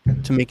recently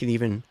to make it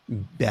even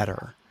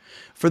better.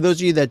 For those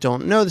of you that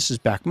don't know, this is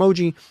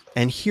Backmoji,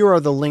 and here are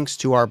the links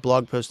to our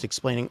blog post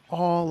explaining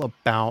all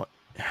about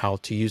how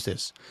to use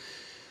this.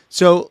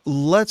 So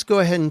let's go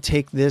ahead and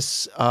take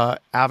this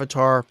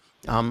avatar.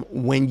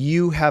 When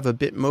you have a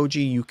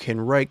Bitmoji, you can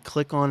right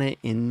click on it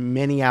in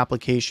many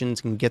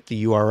applications and get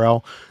the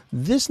URL.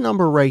 This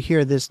number right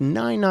here, this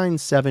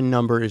 997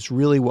 number, is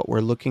really what we're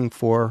looking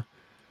for,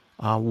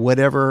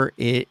 whatever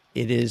it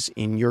is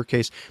in your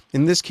case.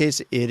 In this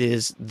case, it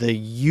is the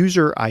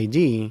user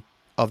ID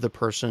of the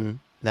person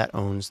that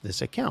owns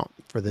this account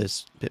for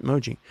this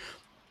Bitmoji.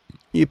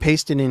 You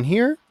paste it in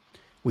here.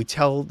 We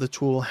tell the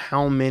tool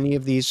how many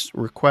of these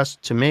requests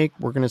to make.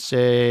 We're going to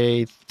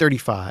say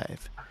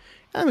 35.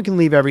 And we can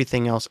leave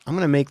everything else. I'm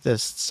going to make the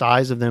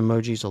size of the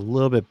emojis a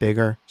little bit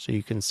bigger so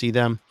you can see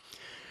them.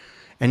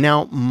 And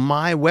now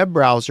my web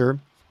browser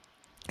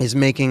is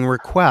making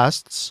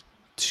requests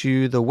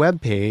to the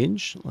web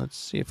page. Let's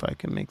see if I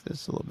can make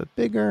this a little bit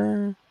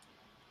bigger.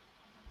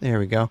 There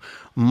we go.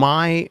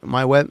 My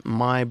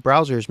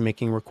browser is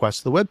making requests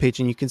to the web page,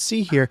 and you can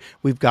see here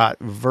we've got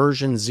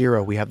version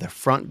 0. We have the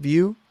front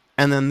view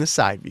and then the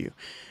side view.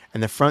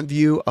 And the front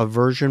view of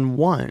version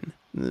 1,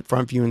 the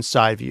front view and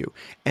side view.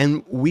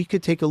 And we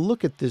could take a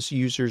look at this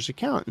user's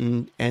account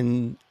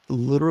and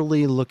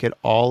literally look at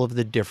all of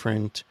the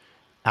different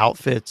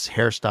outfits,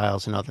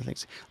 hairstyles, and other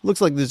things.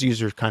 Looks like this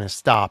user kind of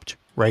stopped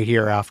right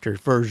here after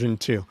version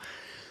 2.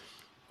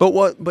 But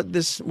what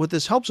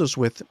this helps us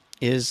with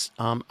is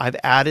I've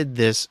added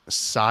this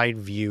side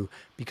view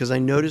because I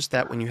noticed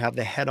that when you have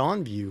the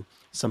head-on view,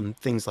 some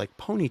things like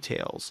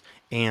ponytails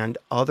and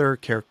other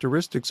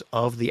characteristics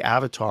of the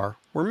avatar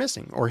were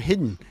missing or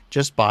hidden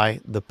just by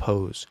the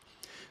pose.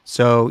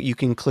 So you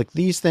can click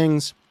these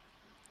things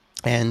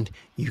and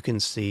you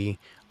can see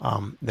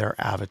their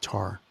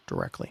avatar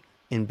directly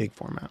in big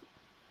format.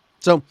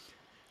 So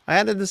I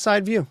added the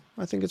side view.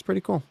 I think it's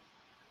pretty cool.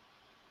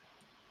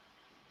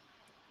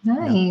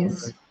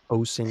 Nice.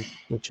 OSINT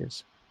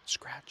itches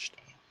scratched.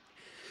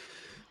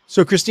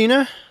 So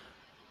Christina,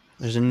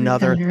 there's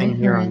another thing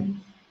here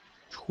on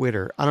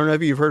Twitter. I don't know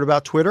if you've heard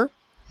about Twitter.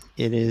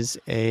 It is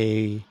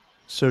a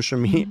social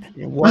media.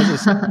 It was a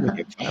social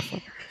media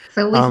platform.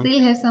 So we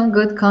still have some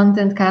good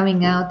content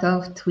coming out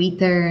of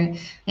Twitter,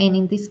 and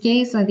in this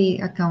case, the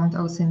account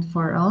OSINT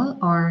for all,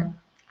 or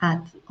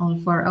at all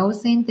for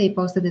OSINT, they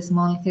posted a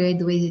small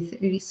thread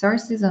with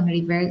resources on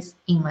reverse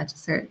image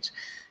search.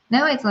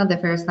 Now, it's not the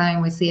first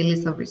time we see a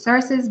list of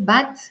resources,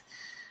 but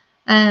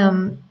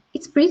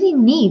it's pretty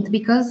neat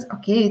because,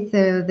 okay,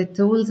 the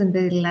tools and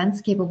the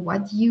landscape of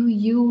what you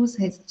use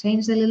has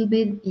changed a little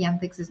bit.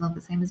 Yandex is not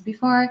the same as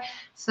before.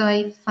 So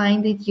I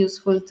find it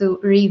useful to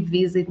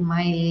revisit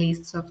my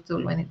lists of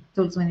tools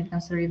when it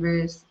comes to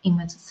reverse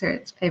image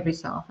search every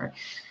so often.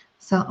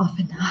 Oh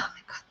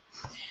my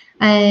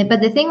God.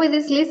 But the thing with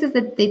this list is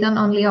that they don't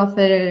only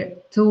offer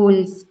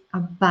tools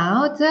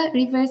about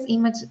reverse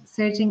image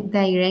searching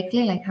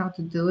directly, like how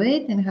to do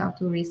it and how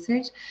to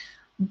research,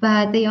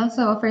 but they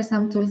also offer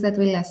some tools that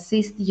will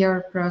assist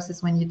your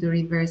process when you do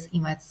reverse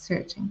image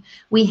searching.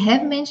 We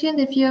have mentioned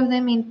a few of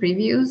them in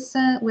previous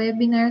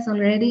webinars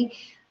already,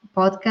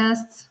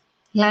 podcasts,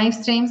 live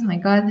streams. My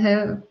God,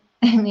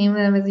 name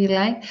them as you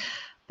like.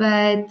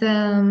 But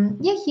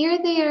yeah, here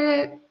they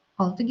are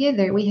all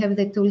together. We have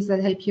the tools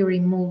that help you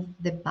remove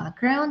the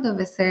background of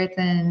a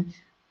certain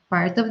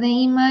part of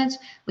the image.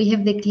 We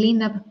have the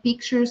cleanup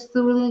pictures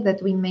tool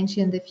that we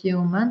mentioned a few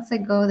months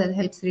ago that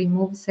helps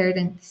remove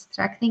certain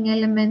distracting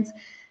elements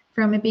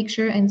from a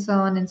picture, and so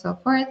on and so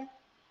forth.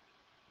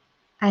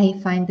 I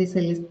find this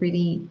list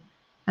pretty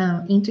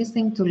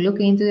interesting to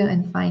look into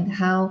and find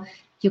how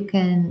you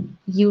can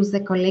use the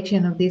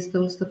collection of these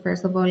tools to,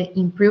 first of all,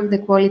 improve the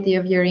quality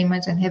of your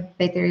image and have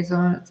better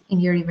results in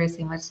your reverse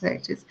image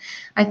searches.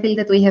 I feel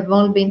that we have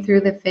all been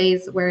through the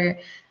phase where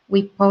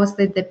we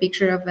posted the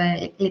picture of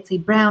a, let's say,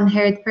 brown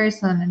haired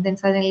person, and then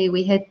suddenly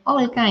we had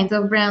all kinds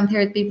of brown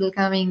haired people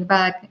coming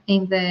back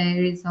in the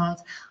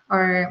results,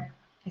 or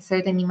a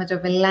certain image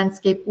of a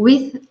landscape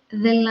with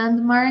the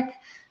landmark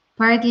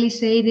partly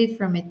shaded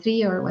from a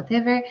tree or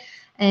whatever,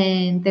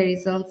 and the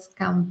results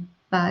come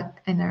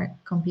back and are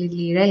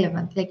completely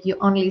irrelevant. Like you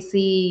only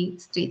see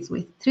streets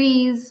with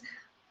trees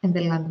and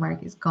the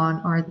landmark is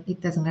gone, or it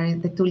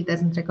doesn't, the tool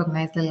doesn't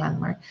recognize the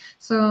landmark.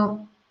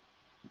 So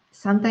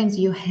sometimes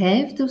you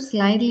have to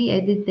slightly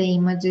edit the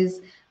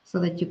images so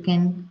that you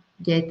can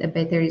get a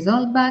better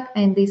result back,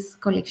 and this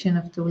collection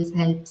of tools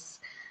helps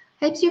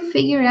you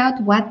figure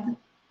out what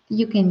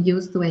you can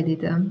use to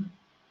edit them,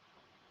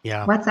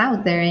 Yeah. what's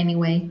out there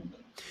anyway.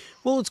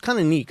 Well, it's kind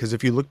of neat because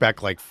if you look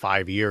back like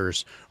 5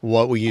 years,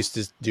 what we used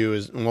to do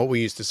is what we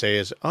used to say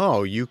is,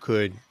 oh, you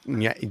could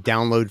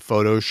download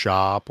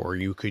Photoshop or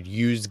you could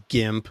use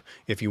GIMP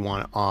if you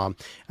want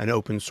an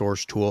open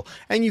source tool,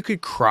 and you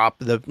could crop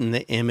the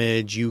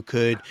image, you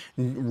could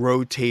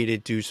rotate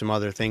it, do some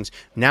other things.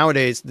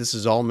 Nowadays, this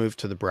is all moved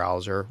to the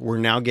browser. We're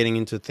now getting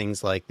into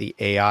things like the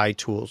AI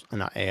tools,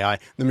 not AI,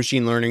 the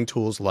machine learning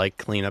tools like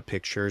Cleanup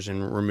Pictures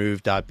and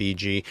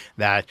Remove.bg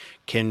that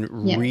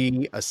can Yeah.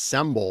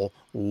 reassemble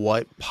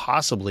what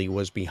possibly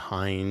was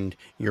behind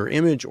your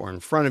image or in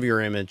front of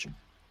your image.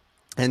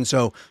 And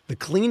so the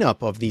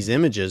cleanup of these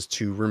images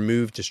to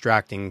remove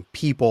distracting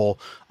people,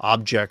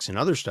 objects, and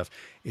other stuff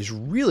is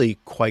really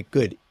quite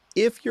good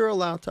if you're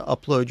allowed to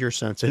upload your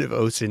sensitive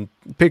OSINT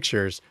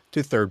pictures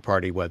to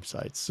third-party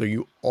websites. So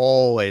you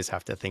always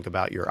have to think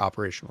about your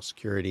operational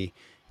security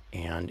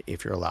and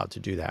if you're allowed to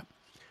do that.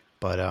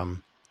 But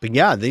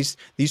yeah, these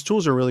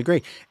tools are really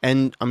great.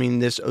 And I mean,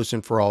 this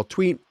OSINT for all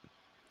tweet,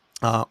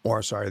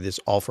 or sorry, this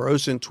all for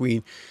OSINT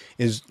tweet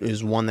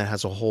is one that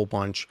has a whole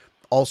bunch.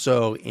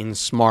 Also in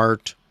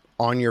smart,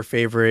 on your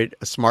favorite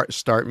smart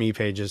start me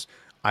pages,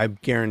 I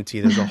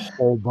guarantee there's a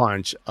whole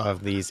bunch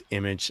of these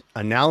image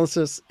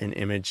analysis and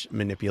image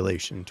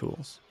manipulation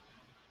tools.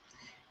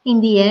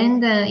 In the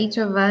end, each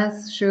of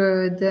us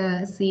should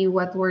see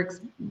what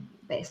works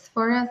best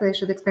for us. They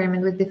should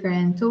experiment with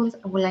different tools.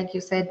 Well, like you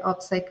said,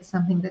 OPSEC is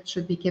something that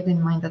should be kept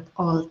in mind at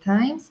all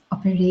times,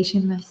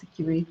 operational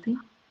security.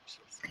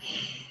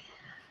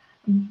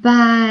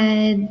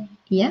 But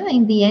yeah,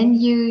 in the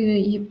end,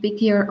 you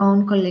pick your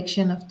own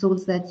collection of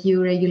tools that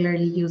you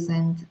regularly use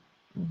and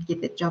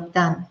get the job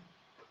done.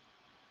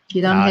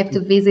 You don't Yeah, have to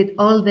visit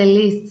all the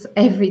lists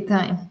every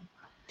time.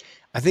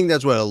 I think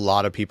that's what a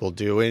lot of people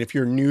do. And if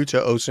you're new to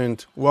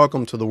OSINT,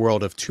 welcome to the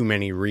world of too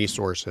many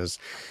resources.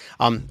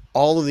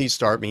 All of these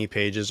Start Me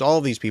pages, all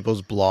of these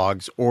people's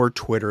blogs or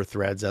Twitter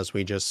threads, as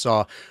we just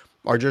saw,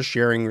 are just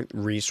sharing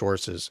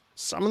resources.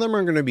 Some of them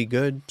are going to be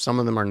good. Some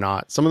of them are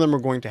not. Some of them are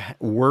going to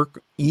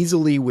work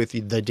easily with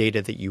the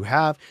data that you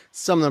have.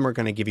 Some of them are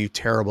going to give you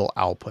terrible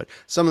output.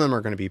 Some of them are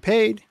going to be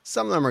paid.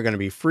 Some of them are going to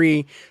be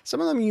free. Some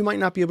of them you might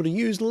not be able to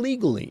use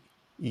legally.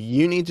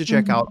 You need to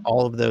check out Mhm.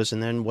 all of those.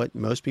 And then what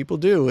most people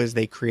do is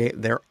they create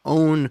their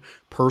own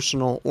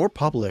personal or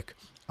public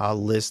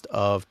list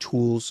of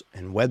tools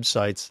and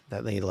websites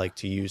that they like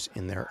to use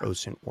in their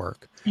OSINT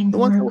work. And The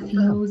ones that work for them.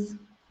 workflows.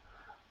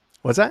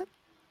 What's that?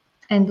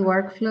 And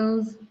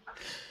workflows.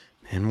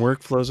 And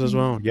workflows as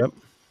well. Yep.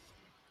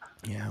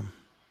 Yeah.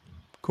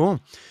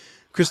 Cool.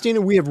 Christina,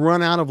 we have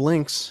run out of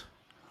links.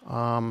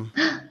 Um,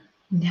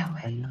 No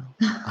I way. know.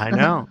 I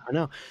know. I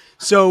know.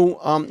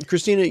 So,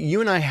 Christina,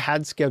 you and I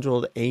had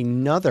scheduled a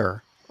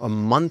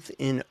month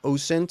in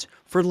OSINT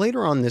for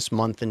later on this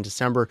month in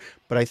December,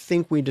 but I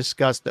think we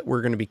discussed that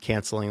we're going to be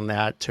canceling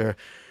that to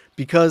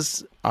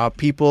because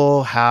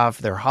people have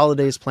their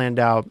holidays planned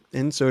out,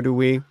 and so do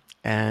we.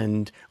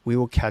 And we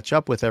will catch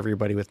up with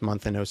everybody with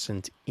month in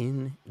OSINT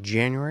in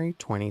January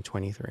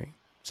 2023.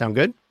 Sound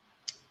good?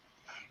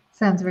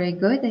 Sounds very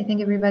good. I think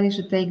everybody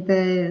should take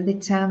the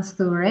chance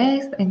to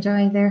rest,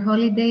 enjoy their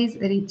holidays,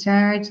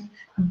 recharge,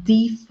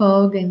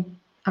 defog and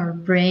our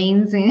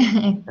brains.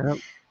 Yep.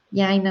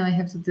 Yeah, I know I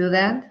have to do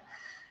that.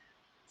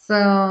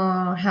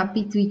 So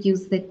happy to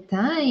use the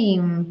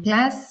time.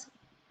 Plus,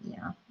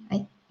 yeah,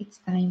 it's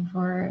time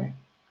for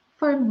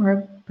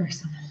more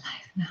personal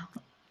life now.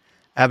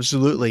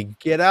 Absolutely.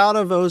 Get out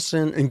of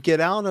OSINT and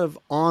get out of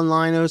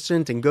online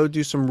OSINT and go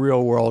do some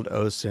real world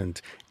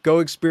OSINT. Go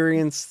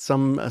experience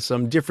some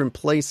different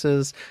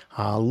places.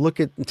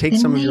 Take The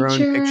some of your own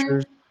nature.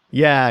 pictures.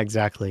 Yeah,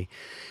 exactly.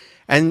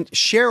 And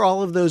share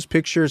all of those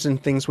pictures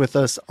and things with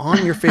us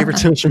on your favorite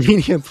social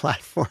media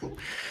platform.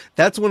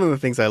 That's one of the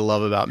things I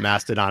love about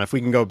Mastodon. If we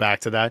can go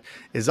back to that,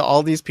 is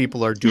all these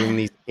people are doing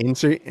these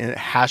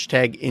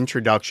hashtag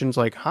introductions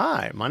like,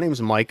 hi, my name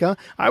is Micah.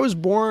 I was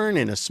born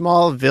in a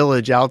small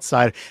village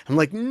outside. I'm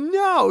like,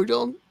 no,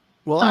 don't.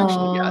 Well,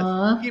 actually, yes,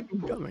 Aww. keep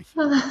them coming.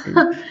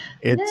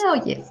 It's No,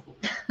 yes.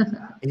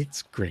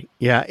 it's great.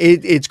 Yeah,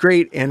 it's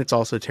great and it's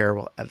also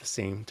terrible at the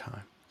same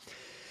time.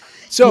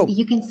 You, So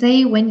you can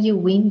say when you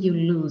win, you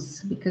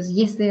lose. Because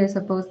yes, they're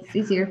supposed it's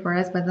easier for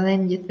us, but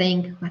then you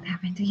think, what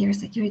happened to your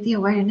security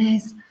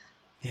awareness?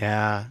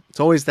 yeah, it's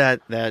always that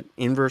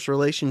inverse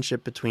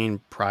relationship between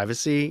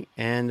privacy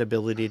and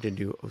ability to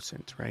do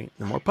OSINT, right?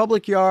 The more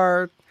public you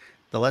are,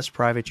 the less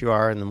private you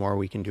are, and the more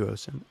we can do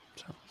OSINT.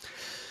 So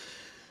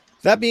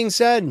that being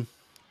said,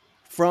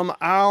 from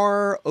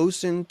our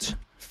OSINT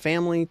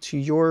family to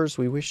yours,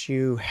 we wish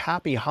you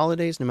happy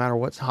holidays, no matter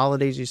what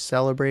holidays you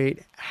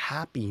celebrate.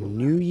 Happy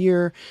New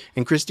Year.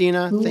 And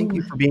Christina, thank Ooh,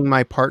 you for being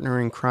my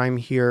partner in crime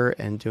here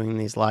and doing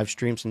these live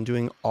streams and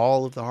doing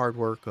all of the hard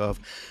work of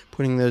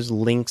putting those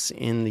links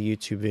in the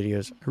YouTube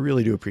videos. I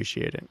really do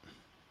appreciate it.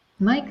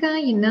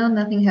 Micah,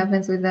 nothing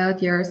happens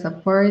without your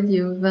support.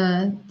 You've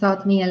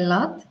taught me a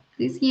lot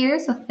this year,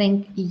 so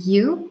thank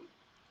you.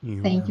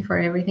 Thank you for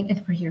everything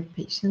and for your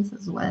patience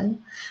as well.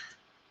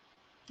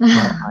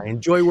 Well, I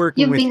enjoy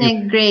working You've with been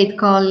you. a great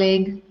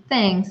colleague.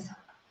 Thanks,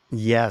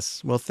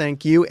 Yes. Well,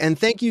 thank you. And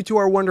thank you to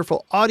our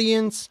wonderful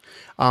audience.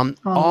 All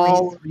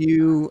always. of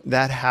you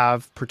that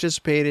have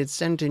participated,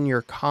 sent in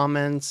your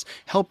comments,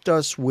 helped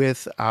us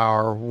with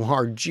our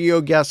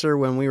GeoGuessr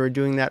when we were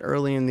doing that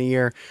early in the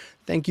year.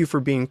 Thank you for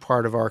being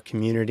part of our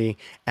community.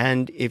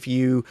 And if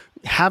you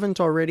haven't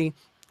already,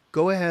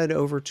 go ahead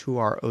over to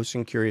our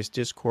OSINT Curious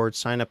Discord,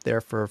 sign up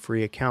there for a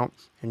free account,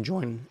 and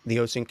join the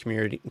OSINT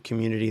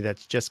community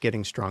that's just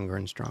getting stronger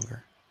and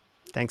stronger.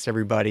 Thanks,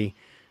 everybody.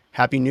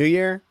 Happy New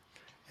Year,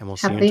 and we'll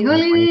see you in Happy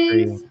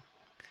 2023. holidays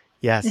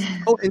Yes.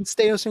 Oh, and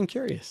stay awesome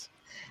curious.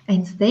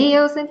 and stay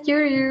awesome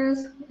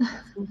curious.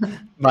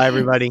 Bye,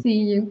 everybody. See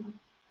you.